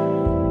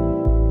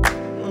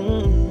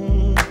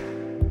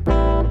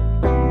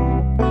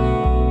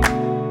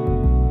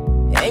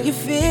 And you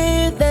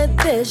fear that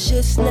there's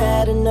just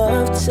not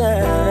enough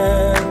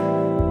time.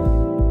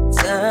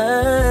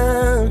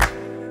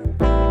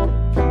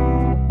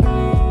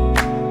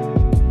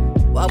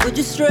 Why would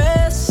you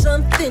stress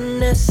something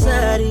that's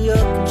out of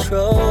your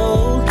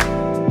control?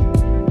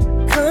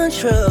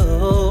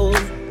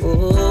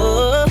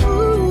 Oh.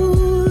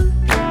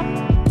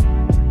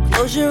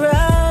 Close your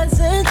eyes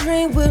and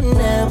dream will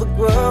never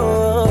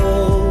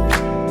grow.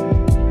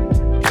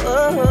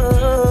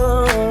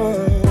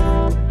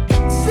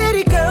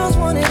 City girls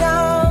want it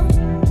all,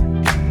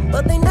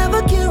 but they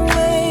never can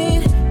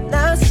wait.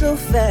 Not so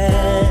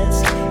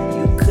fast,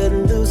 you could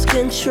lose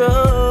control.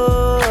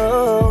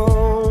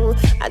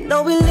 I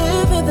know we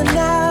live in the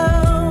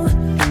now,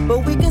 but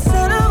we can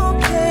set our own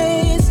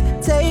pace.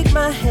 Take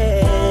my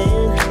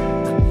hand,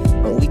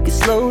 and we can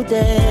slow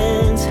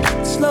dance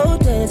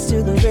to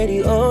the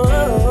radio.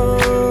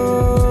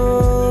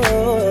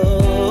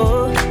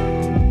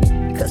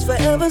 'Cause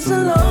forever's a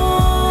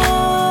long,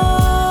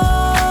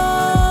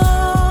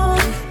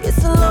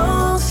 it's a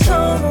long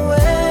song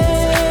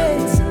away.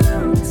 It's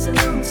a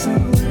long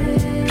song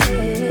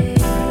away.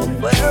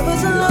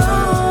 Forever's a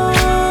long,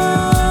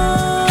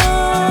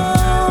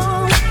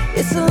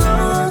 it's a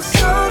long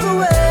song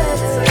away.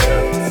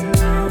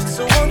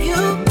 So won't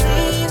you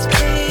please,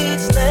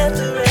 please let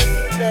the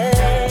record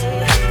play.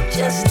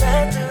 Just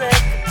let the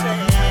record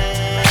play.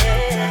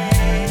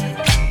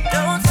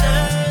 Don't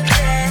turn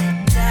that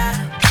dial.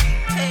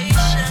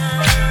 Patient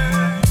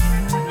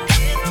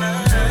with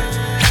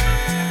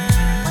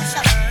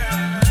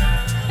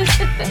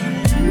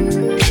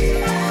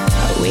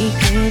I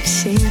wake up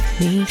 7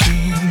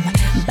 a.m.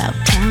 About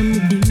time to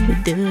do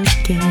it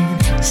again.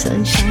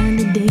 Sunshine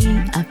today,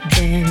 I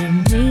better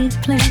make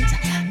plans.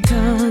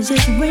 'Cause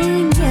it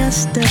rained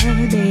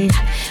yesterday,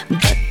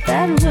 but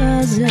that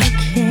was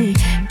okay.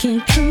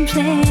 Can't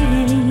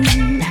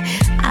complain,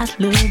 I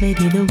love it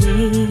either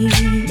way.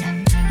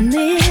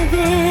 Live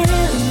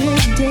every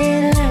day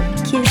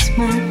like it's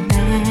my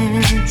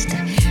last.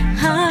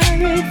 I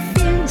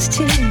refuse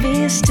to be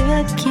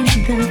stuck in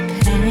the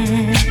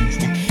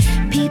past.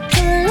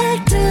 People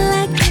act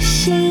like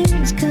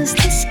machines 'cause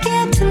they're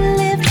scared to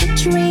live the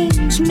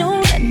dreams. Know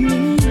that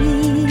me,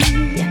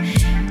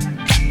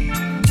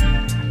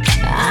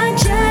 I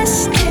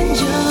just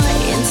enjoy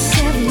and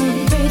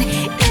celebrate.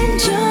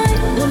 Enjoy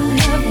the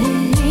love we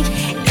make.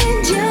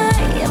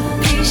 Enjoy,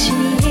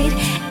 appreciate.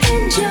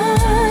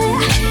 Enjoy,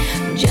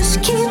 just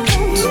keep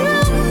on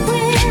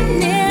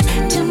doing it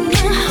to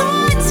my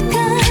heart's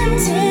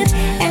content.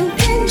 And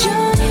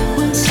enjoy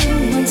when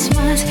someone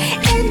smiles.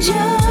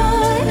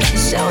 Enjoy,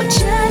 so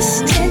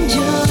just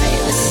enjoy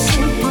the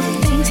simple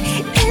things.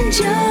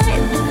 Enjoy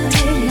the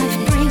day life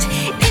brings.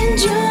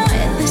 Enjoy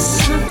the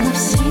song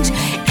love sings.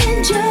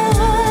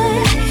 Enjoy,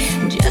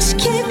 just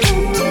keep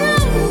on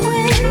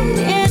doing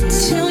it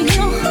till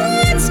your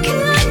heart's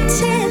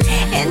content.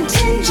 And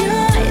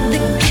enjoy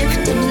the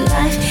gift of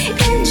life.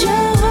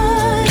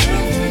 Enjoy,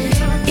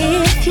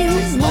 if you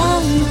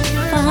want to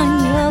find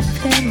your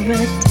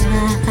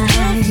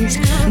paradise,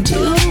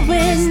 do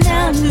it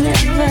now,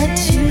 never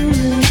too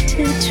late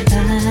to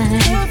try.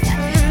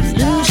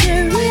 Lose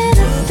your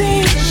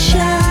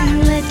inhibition,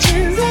 let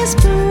your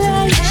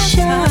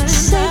inspiration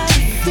set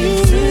you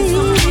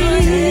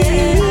free.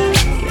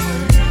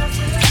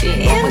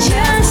 And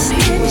just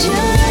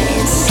enjoy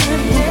and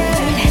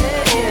celebrate.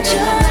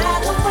 Enjoy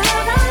the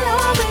world all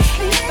over.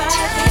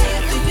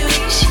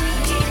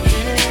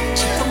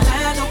 No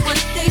matter what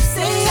they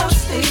say, I'll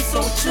stay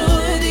so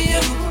true to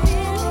you.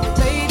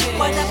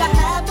 Whatever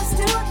happens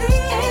to the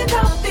end,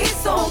 I'll be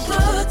so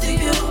good to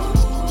you.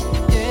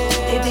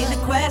 It ain't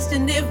a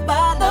question if I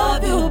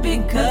love you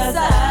because I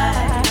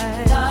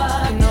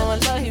know I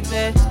love you,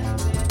 babe.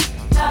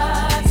 I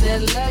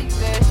said I love you,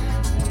 babe.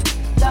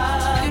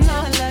 You know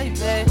I love you,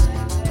 babe.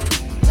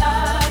 I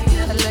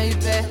love you,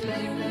 babe.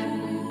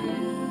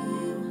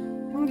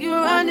 You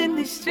run in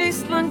these streets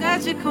long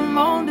as you come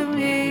on to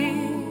me,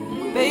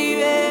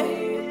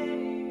 baby.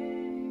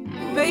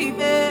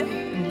 Baby,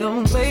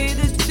 don't wait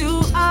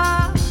until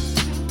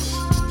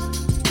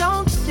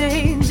don't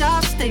change,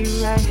 I'll stay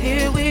right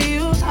here where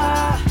you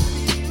are.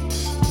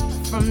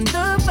 From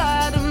the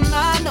bottom,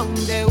 I know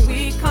that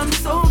we come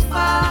so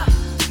far.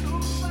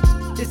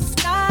 It's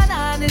not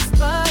honest,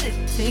 but it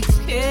takes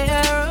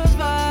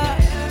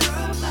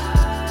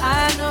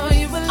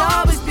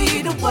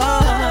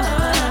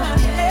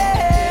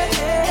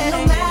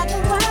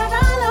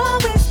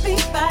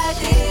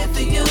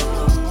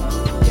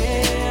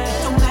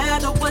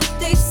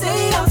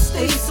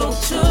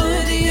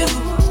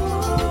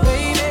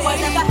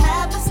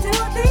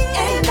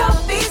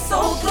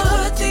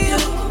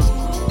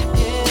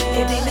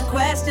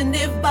question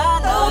if I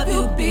love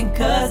you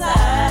because I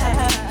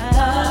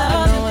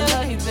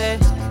love you,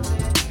 babe.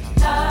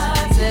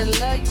 I said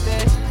love you,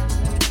 babe.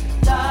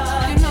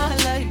 You know I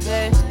love you,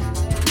 babe.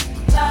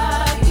 I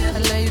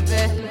love you,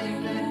 babe.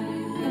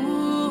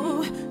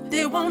 Ooh,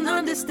 they won't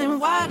understand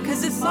why,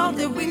 cause it's all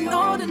that we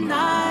know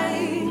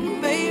tonight,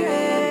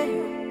 baby.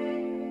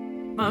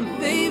 My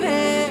baby,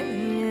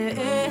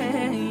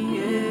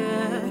 yeah.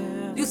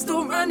 You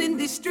still running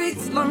these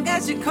streets long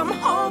as you come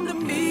home to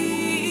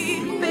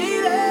me,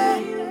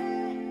 baby.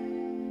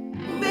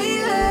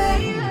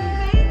 Baby.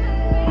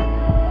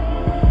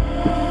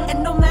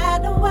 And no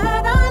matter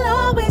what, I'll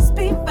always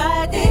be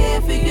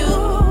fighting for you,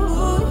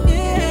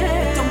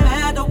 yeah. No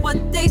matter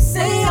what they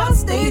say, I'll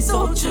stay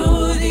so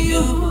true to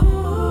you.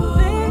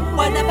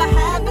 Whatever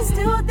happens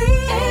till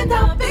the end,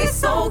 I'll be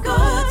so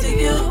good to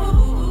you.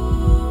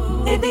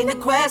 It ain't a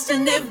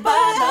question if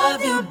I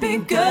love you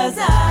because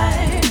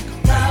I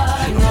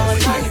love you. You know I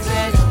love you,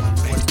 babe.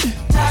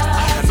 I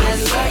said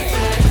love you,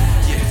 babe.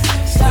 You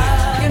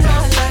know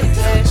I love you,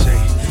 babe.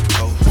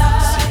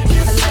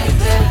 I love you,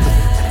 babe.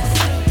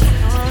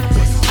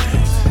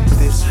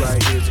 This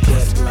right here's a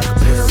classic like a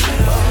pair of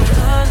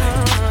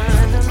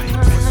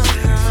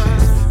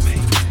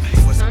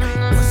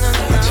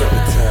I check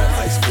the time,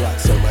 ice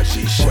blocks on my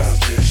G-Shock.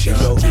 You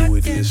know who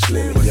it is,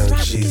 Slim and Young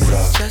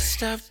G-Sock. Just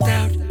stepped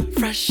out,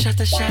 fresh out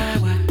the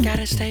shower.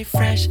 Gotta stay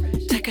fresh,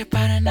 take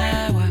about an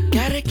hour.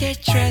 Gotta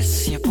get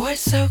dressed, your boy's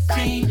so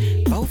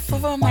clean. Both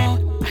of them on,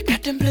 I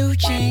got them blue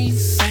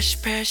jeans.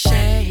 Fresh pair of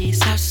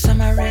shades, house on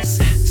my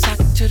wrist. Sock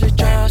to the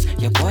drawers,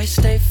 your boy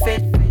stay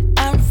fit.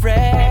 I'm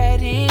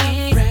ready,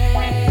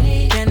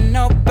 can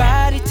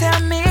nobody tell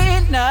me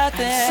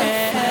nothing.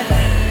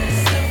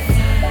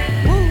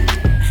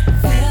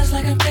 Feels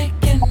like I'm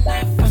taking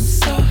off, I'm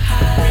so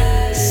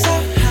high. So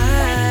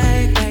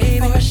high, baby.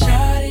 For a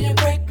shorty to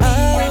break me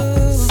up,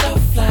 so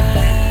fly.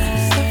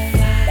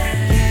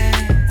 Yeah.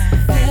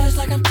 Feels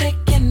like I'm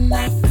taking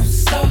off, I'm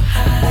so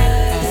high.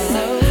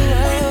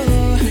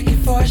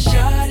 Looking for a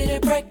shorty to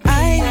break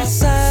me up.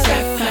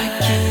 Grab my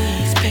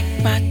keys, pick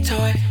my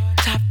toy.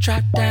 Top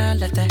drop down,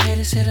 let the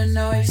haters hear the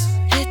noise.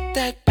 Hit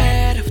that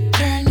pedal,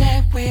 turn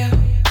that wheel.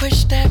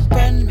 Push that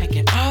button, make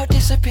it all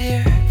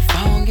disappear.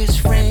 Phone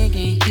gets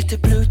ringing, hit the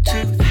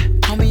Bluetooth.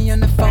 Homie on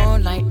the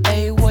phone like,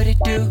 hey, what it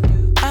do?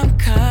 I'm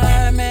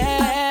coming,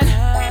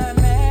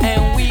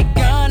 and we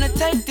gonna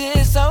take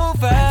this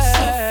over.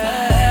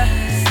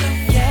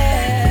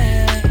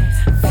 Yeah,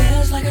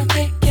 feels like I'm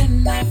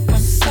taking off, I'm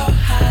so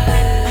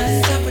high.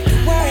 On top of the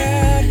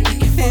world,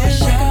 looking for a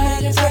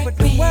shot to break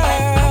me up.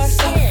 I'm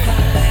so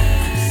high.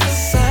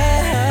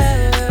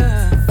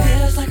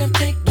 Feels like I'm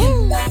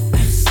taking off,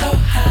 I'm so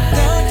high.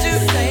 Don't you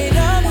hate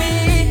on me?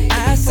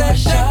 I said,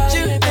 don't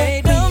you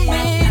hate on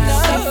me? No.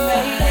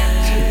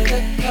 To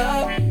the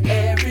club,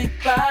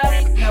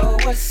 everybody know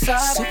what's up.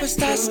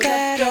 Superstar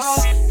status,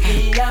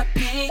 VIP,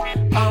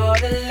 all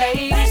the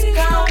ladies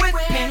come with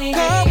me.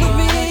 Come with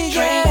me,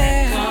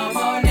 yeah. Come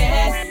on in,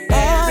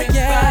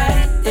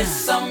 everybody.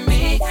 It's on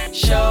me,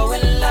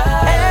 showing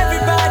love.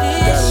 Everybody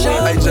is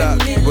showing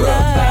me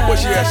love. What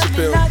she asked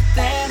Chappelle?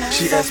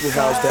 She asked me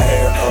how's the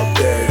air up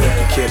there. You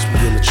can catch me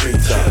in the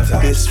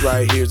treetop. This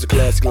right here's a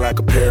classic like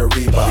a pair of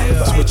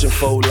Reebok. Switching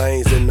 4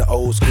 lanes in the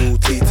old school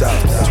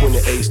T-top.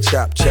 28s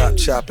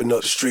chopping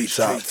up the street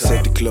top.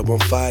 Set the club on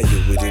fire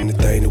with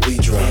anything that we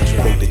drop.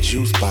 Make the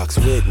juice box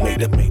wet, make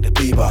the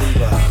bebop.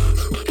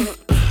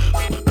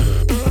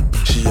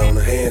 She on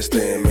the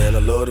handstand, man, I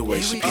love the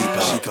way she peep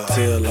out. She can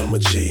tell I'm a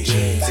G,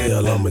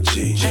 tell I'm a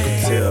G. She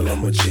can tell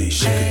I'm a G,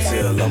 she can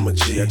tell I'm a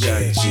G. I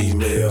got a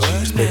Gmail,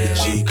 respect the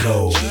G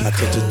code. I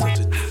touch it,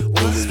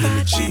 women in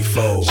the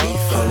G4.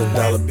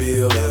 $100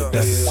 bill,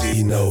 that's a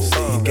C note.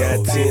 You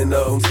got 10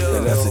 of them,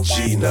 and that's a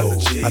G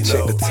note. I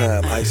check the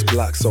time, ice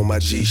blocks on my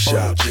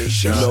G-Shock.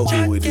 You know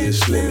who it is,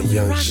 Slim and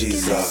Young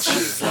G-Sock.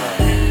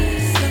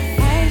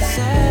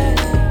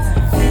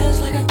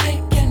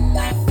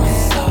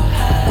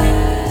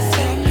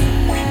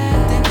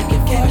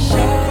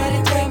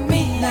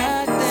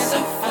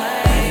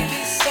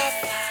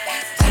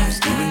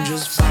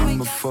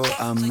 Before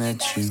I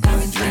met you,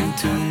 I drink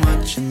too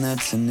much and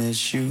that's an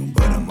issue,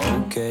 but I'm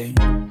okay.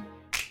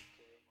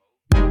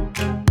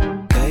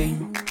 Hey,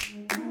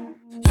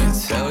 you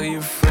tell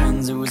your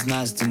friends it was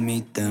nice to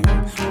meet them,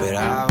 but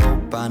I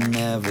hope I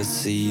never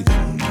see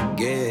them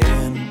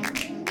again.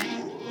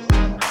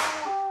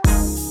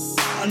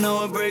 I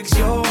know it breaks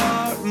your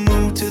heart.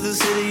 Moved to the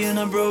city and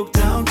I broke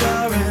down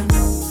crying.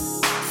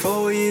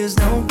 4 years,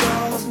 no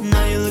calls.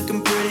 Now you're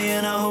looking pretty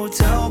in a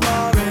hotel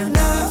bar, and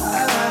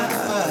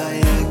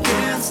I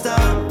can't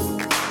stop.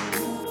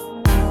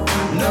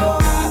 No,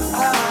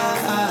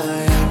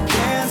 I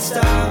can't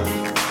stop.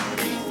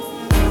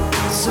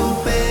 So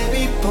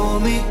baby, pull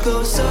me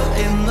closer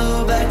in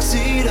the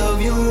backseat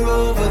of your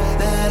Rover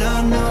that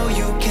I know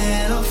you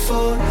can't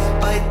afford.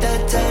 Bite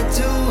that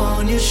tattoo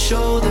on your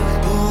shoulder.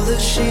 Pull the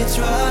sheets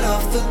right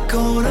off the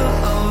corner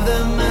of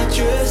the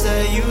mattress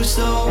that you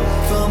stole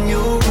from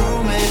your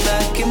roommate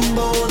back in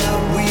Boulder.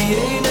 We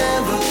ain't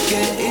ever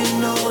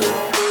getting older.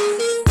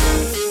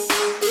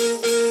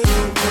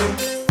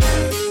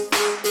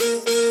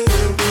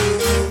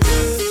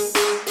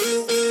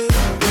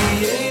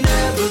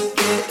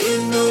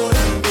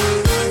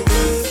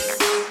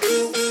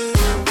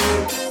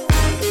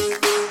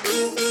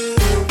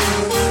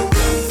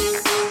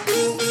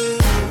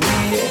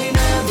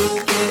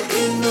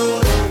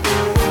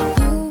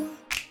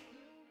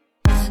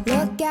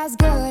 as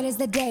good as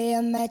the day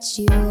I met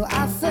you.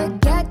 I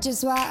forget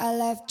just why I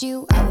left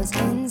you. I was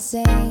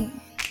insane.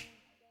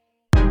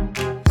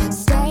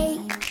 Stay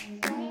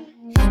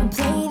and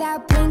play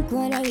that Blink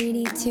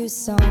 182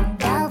 song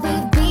that we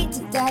beat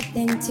to death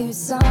in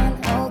Tucson.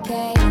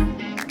 Okay.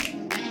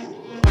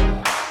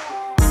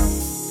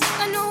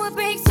 I know it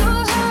breaks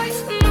your heart.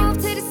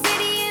 Moved to the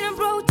city and I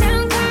broke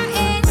down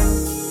crying.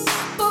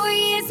 4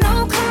 years,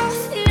 no call.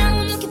 Now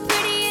I'm looking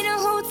pretty in a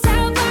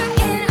hotel bar.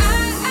 And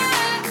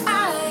I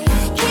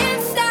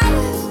can't stop.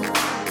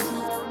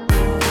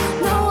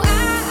 No, I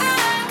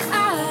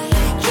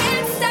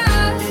can't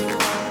stop.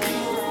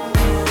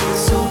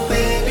 So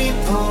baby,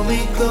 pull me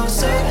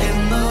closer in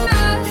the.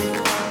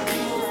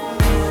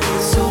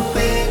 So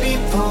baby,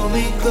 pull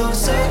me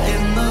closer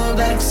in the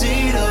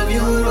backseat of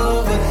your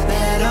Rover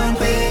that I'm.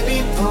 Baby,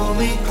 pull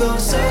me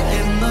closer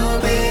in the.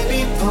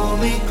 Baby, pull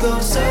me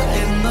closer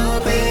in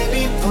the.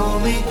 Baby, pull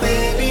me,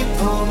 baby,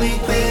 pull me,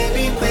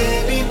 baby,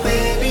 baby,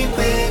 baby,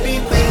 baby,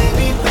 baby,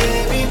 baby,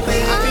 baby,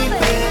 baby,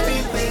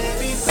 baby,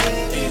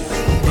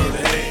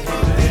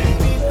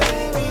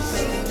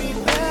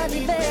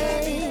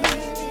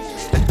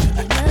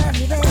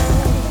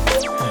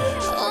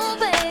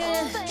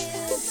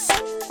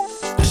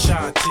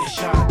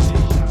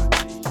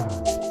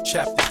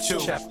 Chapter 2.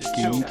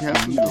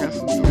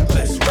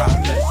 Let's rock.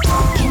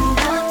 Can you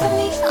rock for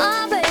me?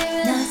 Oh, baby,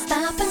 not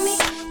stopping me.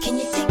 Can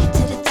you take it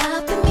to the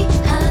top of me?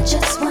 I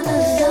just wanna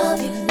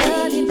love you,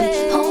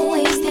 baby.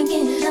 Always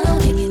thinking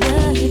of you,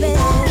 baby.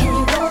 Can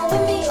you roll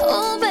with me?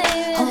 Oh,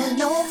 baby,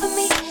 all over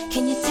me.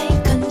 Can you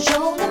take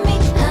control of me?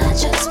 I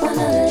just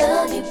wanna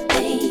love you,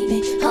 baby.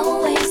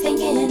 Always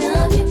thinking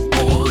of you,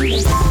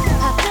 baby.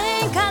 I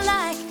think I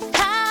like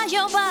how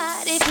your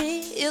body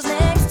feels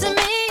next to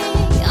me.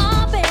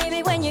 Oh,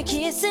 baby, when you're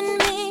kissing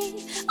me.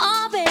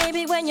 Oh,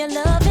 baby, when you're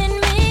loving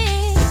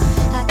me.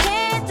 I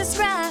can't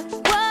describe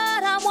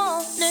what I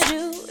wanna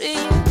do to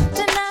you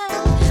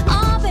tonight.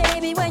 Oh,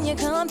 baby, when you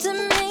come to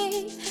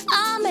me,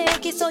 I'll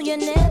make it so you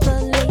never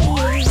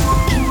leave.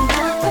 Can you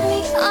rock for me?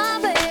 Oh,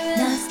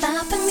 baby, not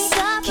stopping me.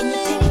 Can you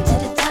take it to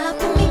the top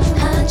of me?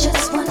 I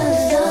just wanna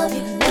love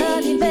you,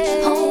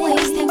 baby.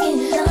 Always thinking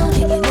of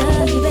you, baby.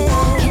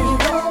 Can you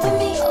roll with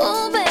me?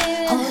 Oh, baby,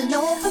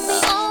 all over me.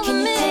 Can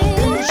you take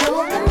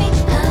control of me?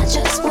 I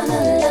just wanna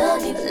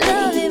love you,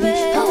 baby.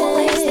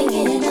 Always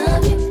thinking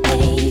of you,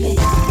 baby.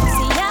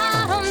 See,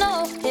 I don't know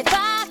if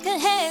I could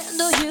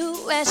handle you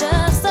as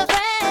just a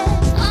friend.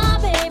 Oh,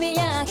 baby,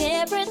 I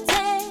can't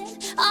pretend.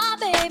 Oh,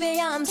 baby,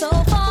 I'm so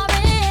far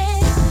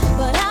in.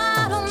 But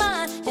I don't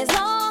mind as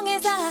long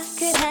as I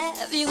could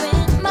have you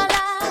in my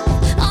life.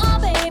 Oh,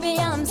 baby,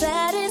 I'm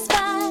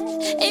satisfied,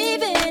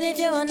 even if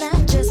you're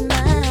not just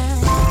mine.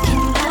 Can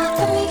you rock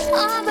for me?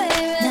 Oh,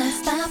 baby, not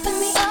stopping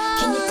me.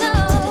 Can you take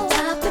it to the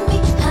top of me?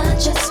 I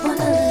just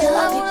wanna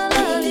love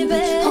you,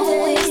 baby.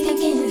 Always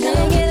thinking of you,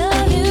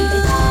 baby. Can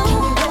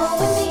you roll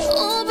with me?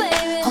 Oh,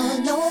 baby,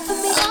 all over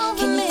me.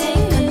 Can you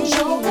take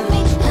control of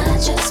me? I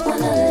just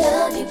wanna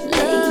love you,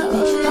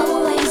 baby.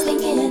 Always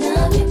thinking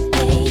of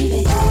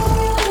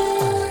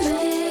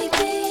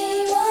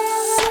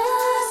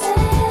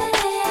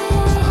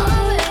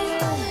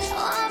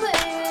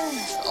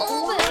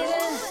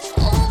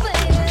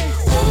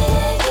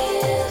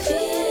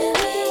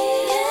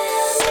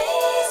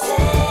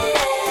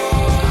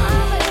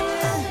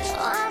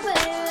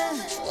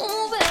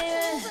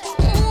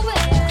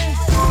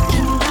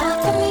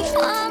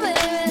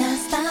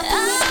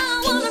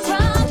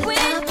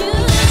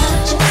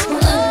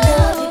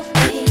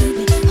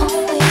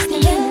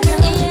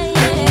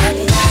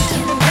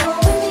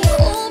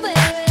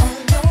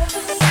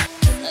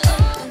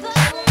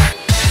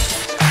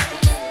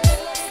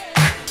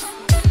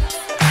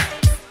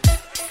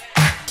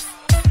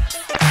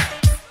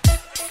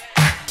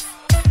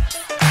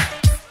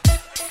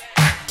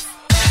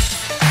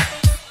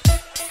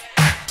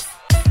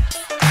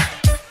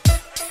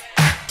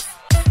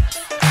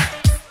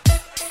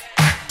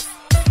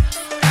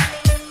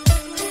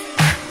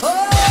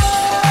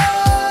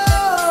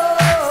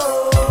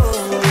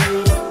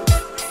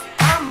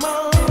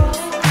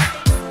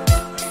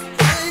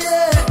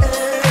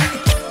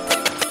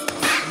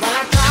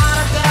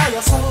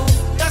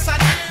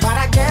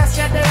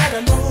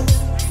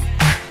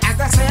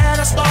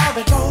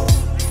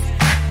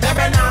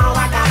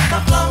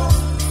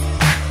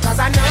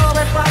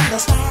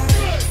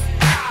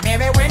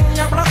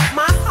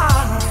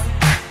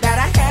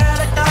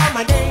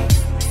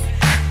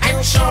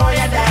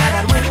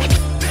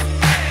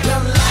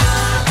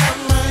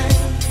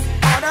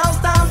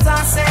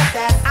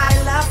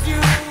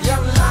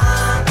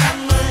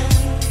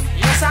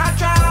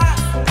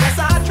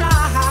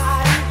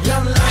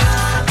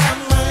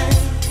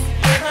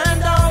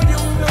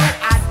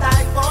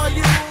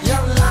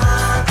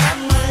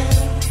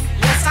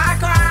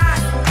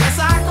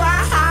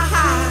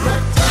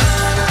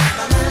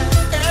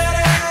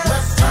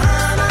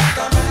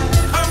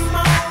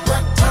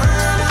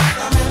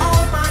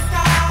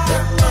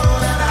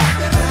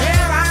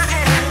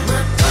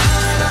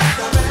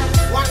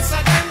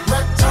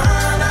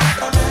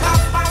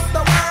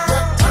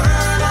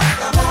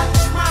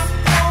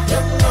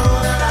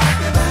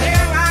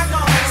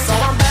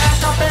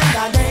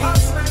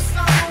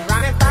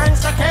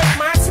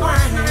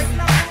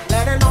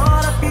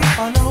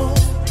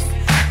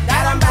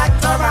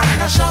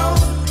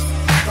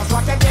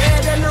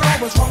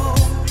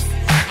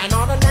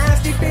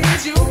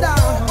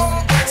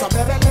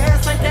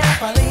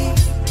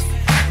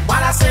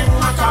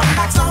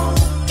lights on.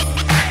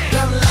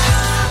 Your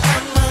lights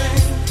on me.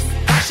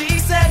 She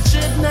said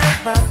she'd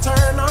never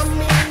turn on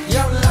me.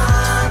 Your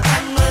lights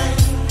on me.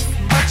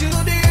 But you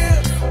did.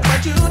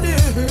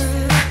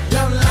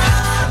 Your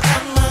lights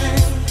on me.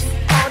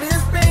 All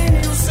this pain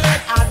you said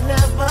I'd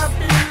never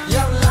feel.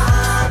 Your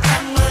lights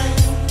on me.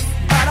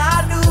 But I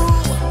do.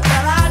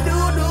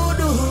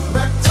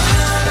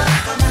 Return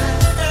after me.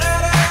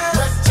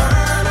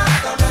 Return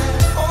after me.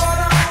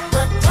 Hold on.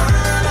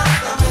 Return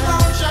after me.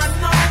 Don't you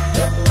know?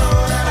 You know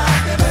that I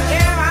did it.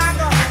 Here I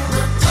go.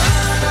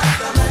 Return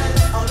after me.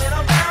 A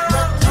little girl.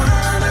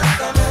 Return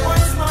after me.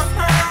 What's my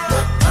pearl?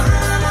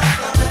 Return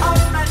after me.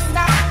 Up and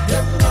down. You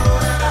know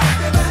that I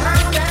did it.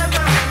 Round and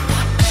round.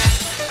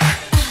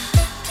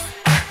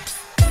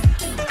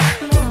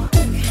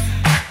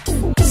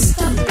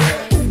 Stop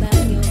worrying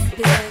about your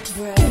big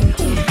brain.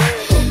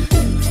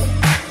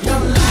 Your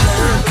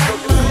lights on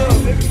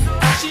me.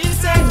 She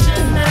said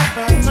she'd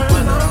never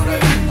turn on me.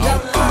 Your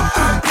lights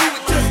on me.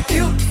 Just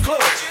killed the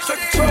club. Took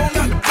control,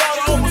 knocked the ball,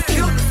 almost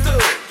killed the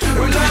thug.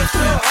 Every line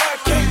so hard,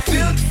 can't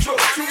feel the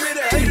truck. Too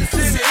many haters in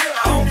the air,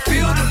 I don't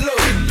feel the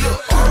love. Look,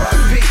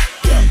 R.I.P.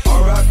 Yeah,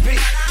 R.I.P.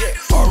 Yeah,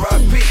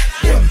 R.I.P.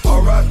 Yeah,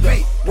 R.I.P.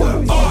 What?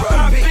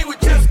 R.I.P. We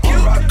just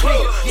killed the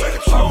club. Took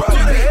control to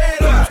the head,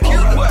 almost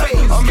killed the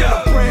thug. I'm in a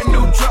brand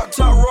new drop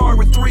top Rory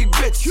with 3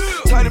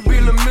 bitches. Tight to be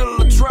in the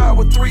middle of trial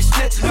with 3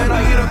 snitches. Man,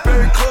 I hit up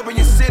every club in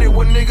your city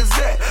where niggas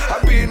at. I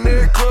be in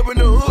every club in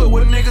the hood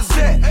where niggas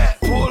at.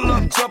 Pull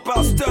up, jump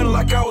out, stunning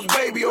like I was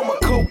baby on my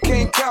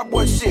cocaine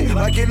cowboy shit.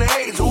 Like in the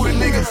 80s, who the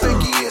nigga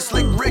think he is?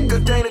 Slick Rick or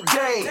Dana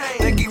Dane?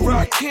 Think he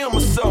rock him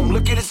or something?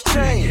 Look at his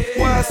chain.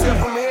 Why I said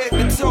from head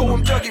to toe,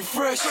 I'm Dougie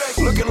Fresh.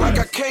 Looking like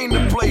I came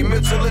to play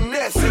Mitchell and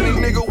Ness. Any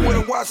nigga with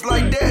a watch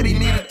like that, he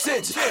need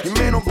attention. Your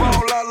man don't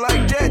ball out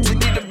like that, you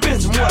need to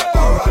bench him. What?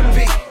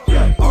 R.I.P.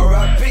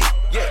 R.I.P.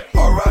 Yeah,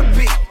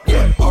 R.I.P.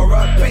 Yeah,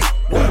 R.I.P.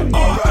 What?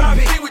 R.I.P.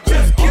 We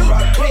just killed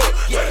the club.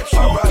 Yeah,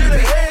 R.I.P. To the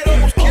head,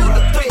 almost killed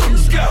the thing.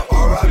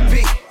 R.I.P.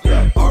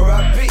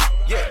 R.I.P.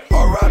 Yeah,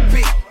 R.I.P.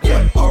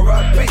 Yeah,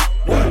 R.I.P.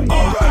 What?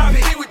 R.I.P.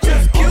 We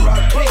just killed the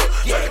club.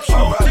 Yeah,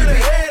 R.I.P. To the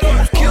head,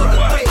 almost killed the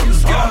thing.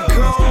 I'm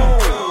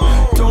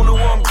gone. Don't know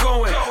where I'm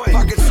going.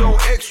 Pockets on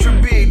extra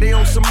big, they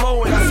on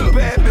Samoan. Got some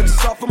bad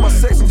bitches off of my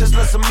section, just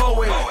let some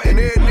mow in. And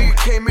every nigga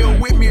came in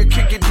with me and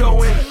kick it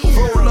dough in.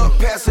 Roll up,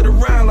 pass it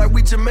around like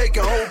we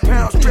Jamaican. Whole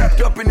pound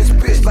strapped up in this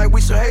bitch like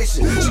we some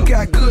Haitian. She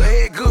got good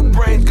head, good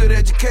brains, good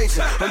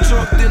education. I'm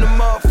drunk in the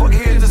motherfucker,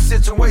 here's the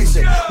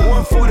situation.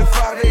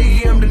 1:45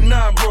 a.m. to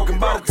 9 broken.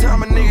 By the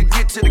time a nigga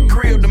get to the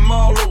crib, the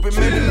mall open.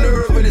 Man, the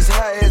nerve of this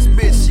high ass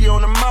bitch, she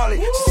on the molly.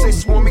 She say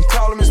she want me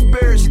call him in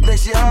spirit, she think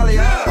she Holly.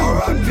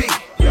 R.I.P.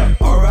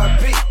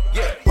 R.I.P.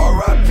 Yeah,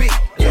 R.I.P.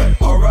 Yeah,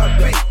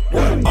 R.I.P.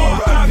 What?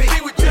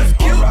 R.I.P. We just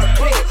killed the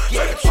club.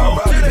 Yeah,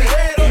 R.I.P. To the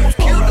head, almost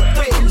killed the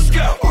thing.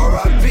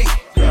 R.I.P.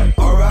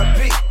 R.I.P.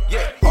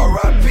 Yeah,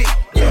 R.I.P.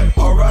 Yeah,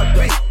 R.I.P.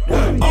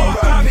 What?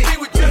 R.I.P.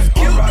 We just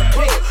killed the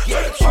club.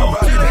 Yeah,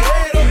 R.I.P. To the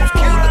head, almost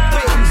killed the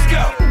thing.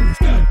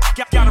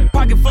 Got a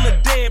pocket full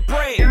of dead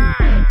bread.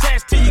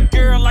 Attached to your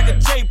girl like a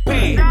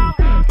JPEG.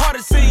 Party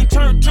scene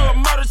turned to a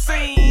murder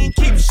scene.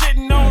 Keep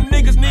shitting on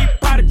niggas, need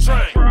potty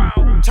train.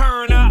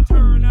 Turn up,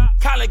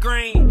 collard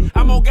green.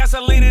 I'm on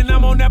gasoline and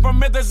I'm on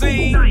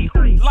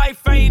epomethazine.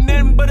 Life ain't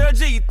nothing but a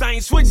G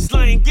thing. Switch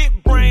slang,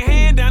 get brain,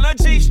 hand down a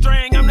G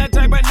string. I'm that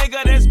type of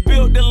nigga that's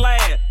built to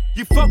last.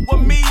 You fuck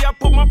with me, I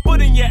put my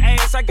foot in your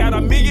ass. I got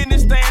 $1 million in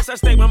stash. I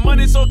stake my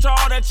money so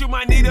tall that you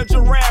might need a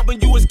giraffe when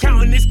you was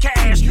counting this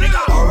cash,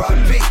 nigga.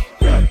 R.I.P.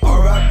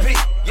 R.I.P.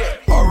 Yeah,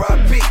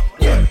 R.I.P.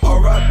 Yeah,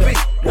 R.I.P.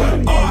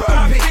 What?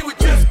 R.I.P. We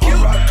just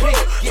killed the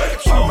club.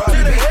 Yeah, R.I.P.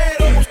 To the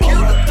head, almost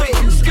killed the thing.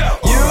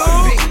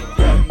 R.I.P.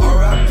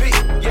 R.I.P.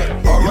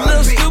 Yeah, R.I.P. You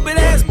little stupid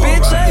ass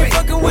bitch, I ain't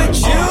fucking with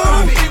you.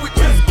 We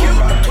just killed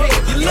the club.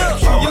 You little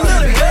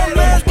dumb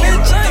ass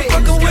bitch, I ain't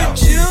fucking with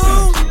you.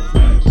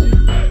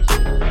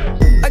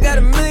 I got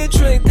 $1 million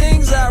trillion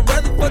things I'd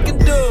rather fucking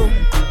do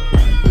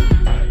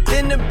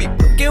than to be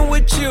fucking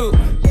with you.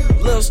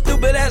 Little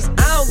stupid ass, I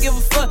don't give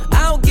a fuck.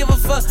 I don't give a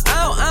fuck.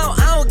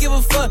 I don't give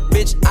a fuck,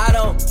 bitch. I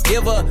don't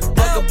give a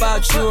fuck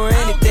about you or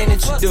anything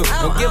that you do.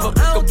 Don't give a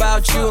fuck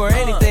about you or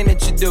anything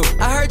that you do.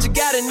 I heard you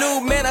got a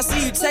new man. I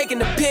see you taking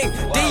the pic.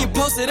 Then you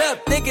post it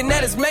up, thinking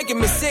that it's making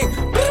me sick.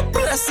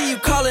 I see you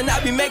calling, I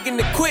be making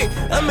it quick.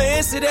 I'ma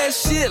answer that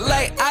shit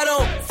like I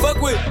don't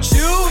fuck with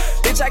you.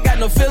 Bitch, I got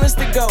no feelings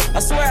to go. I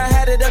swear I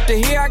had it up to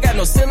here. I got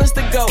no ceilings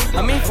to go.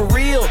 I mean for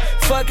real.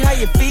 Fuck how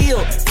you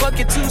feel. Fuck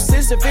your 2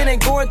 cents if it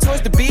ain't going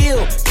towards the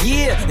bill.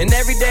 Yeah, and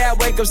every day I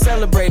wake up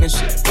celebrating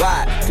shit.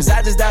 Why? Cause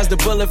I just dodged a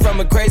bullet from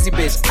a crazy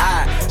bitch.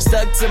 I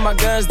stuck to my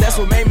guns, that's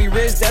what made me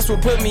rich. That's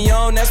what put me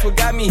on, that's what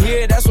got me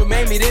here. That's what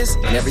made me this.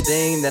 And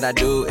everything that I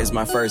do is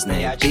my first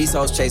name. These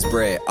hoes chase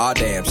bread, aw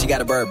damn, she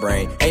got a bird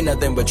brain. Ain't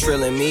nothing but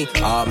trilling me,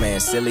 aw man,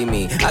 silly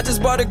me. I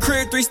just bought a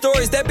crib, 3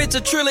 stories, that bitch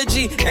a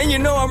trilogy. And you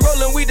know I'm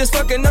rolling weed that's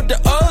fucking up the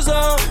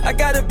ozone. I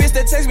got a bitch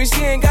that texts me,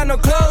 she ain't got no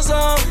clothes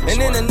on. And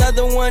then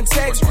another one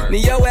text me,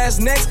 your ass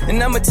next.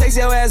 And I'ma text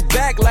your ass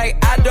back like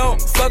I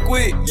don't fuck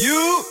with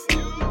you.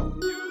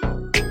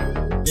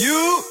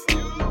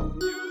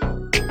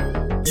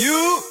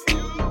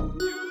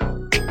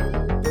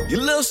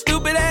 little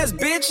stupid ass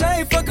bitch, I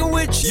ain't fucking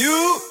with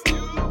you.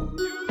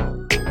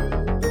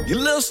 You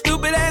little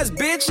stupid ass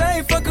bitch, I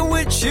ain't fucking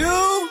with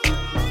you.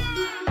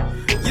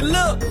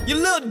 You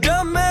little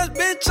dumb ass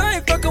bitch, I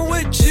ain't fucking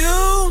with you.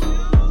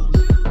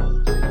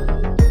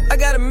 I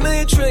got a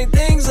million trillion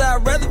things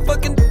I'd rather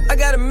fucking. I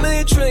got a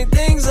million trillion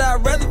things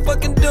I'd rather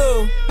fucking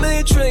do.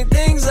 Million trillion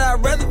things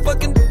I'd rather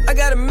fucking. I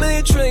got a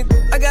million trillion.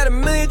 I got a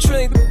million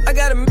trillion. I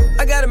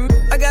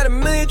got a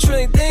million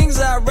trillion things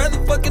I'd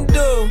rather fucking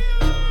do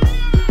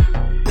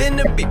than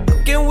to be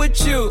fucking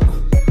with you.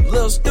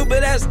 Little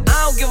stupid ass, I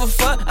don't give a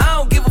fuck. I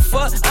don't give a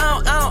fuck.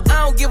 I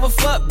don't give a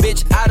fuck,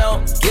 bitch. I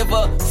don't give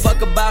a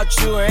fuck about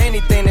you or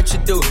anything that you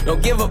do.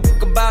 Don't give a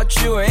fuck about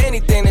you or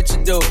anything that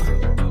you do.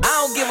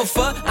 I don't give a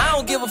fuck. I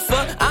don't give a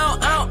fuck.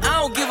 I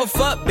don't give a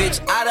fuck, bitch.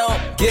 I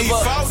don't give a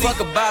fuck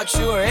about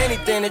you or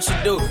anything that you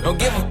do. Don't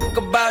give a fuck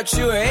about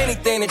you or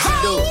anything that you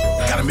do.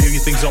 Got a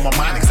million things on my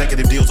mind,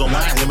 executive deals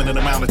online, limited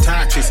amount of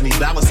time, chasing these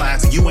dollar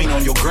signs, and you ain't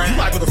on your grind. You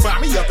liable to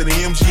find me up in the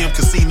MGM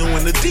casino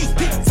in the deep.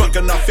 Fuck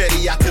enough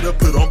Eddie, I could've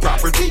put on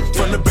property.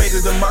 From the bay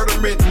to the murder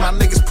myth, my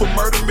niggas put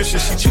murder mission.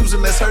 She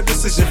choosing, that's her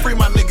decision. Free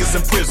my niggas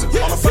in prison.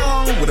 On the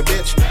phone with a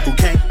bitch who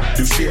can't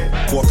do shit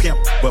for a pimp,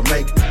 but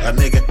make a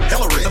nigga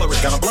hella rich.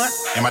 Got a blunt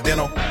and my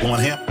dental,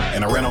 blowing hemp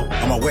and a rental.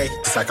 On my way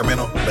to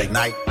Sacramento, late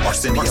night,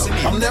 Arsenio.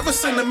 I'm never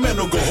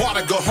sentimental, go hard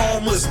or go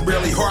homeless.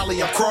 Barely,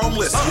 hardly, I'm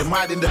chromeless. You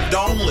might end up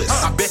domeless.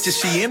 I bet you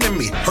she into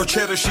me. Her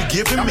cheddar she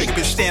giving me. I make a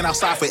bitch stand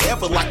outside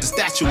forever like the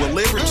Statue of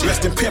Liberty.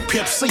 Rest in Pimp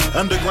C,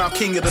 underground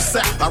king of the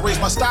South. I raise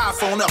my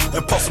styrofoam up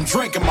and pour some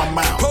drink in my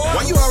mouth.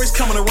 Why you always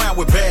coming around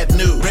with bad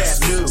news?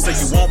 Say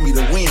you want me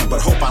to win,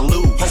 but hope I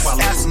lose.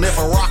 Asking if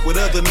I rock with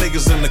other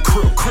niggas in the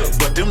crew.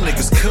 But them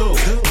niggas cool.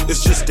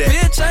 It's just that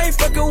bitch, I ain't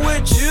fucking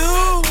with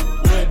you.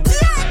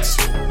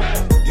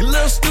 You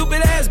little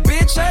stupid ass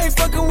bitch, I ain't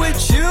fucking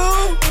with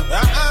you.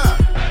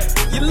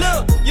 You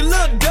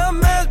little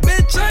dumb ass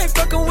bitch, I ain't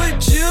fucking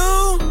with you.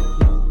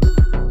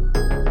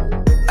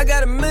 I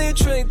got a million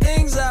trillion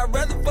things I'd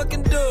rather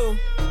fucking do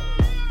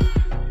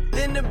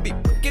than to be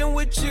fucking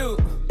with you.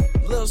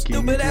 Little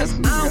stupid ass,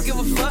 I don't give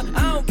a fuck.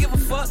 I don't give a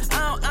fuck.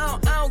 I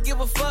don't give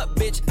a fuck,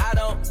 bitch. I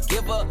don't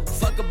give a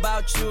fuck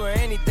about you or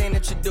anything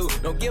that you do.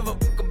 Don't give a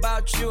fuck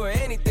about you or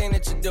anything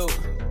that you do.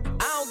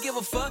 I don't give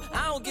a fuck.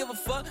 I don't give a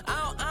fuck.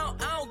 I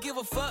don't give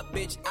a fuck,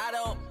 bitch. I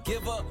don't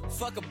give a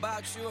fuck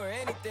about you or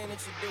anything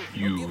that you do.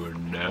 You are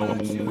now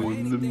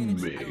in the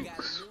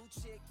mix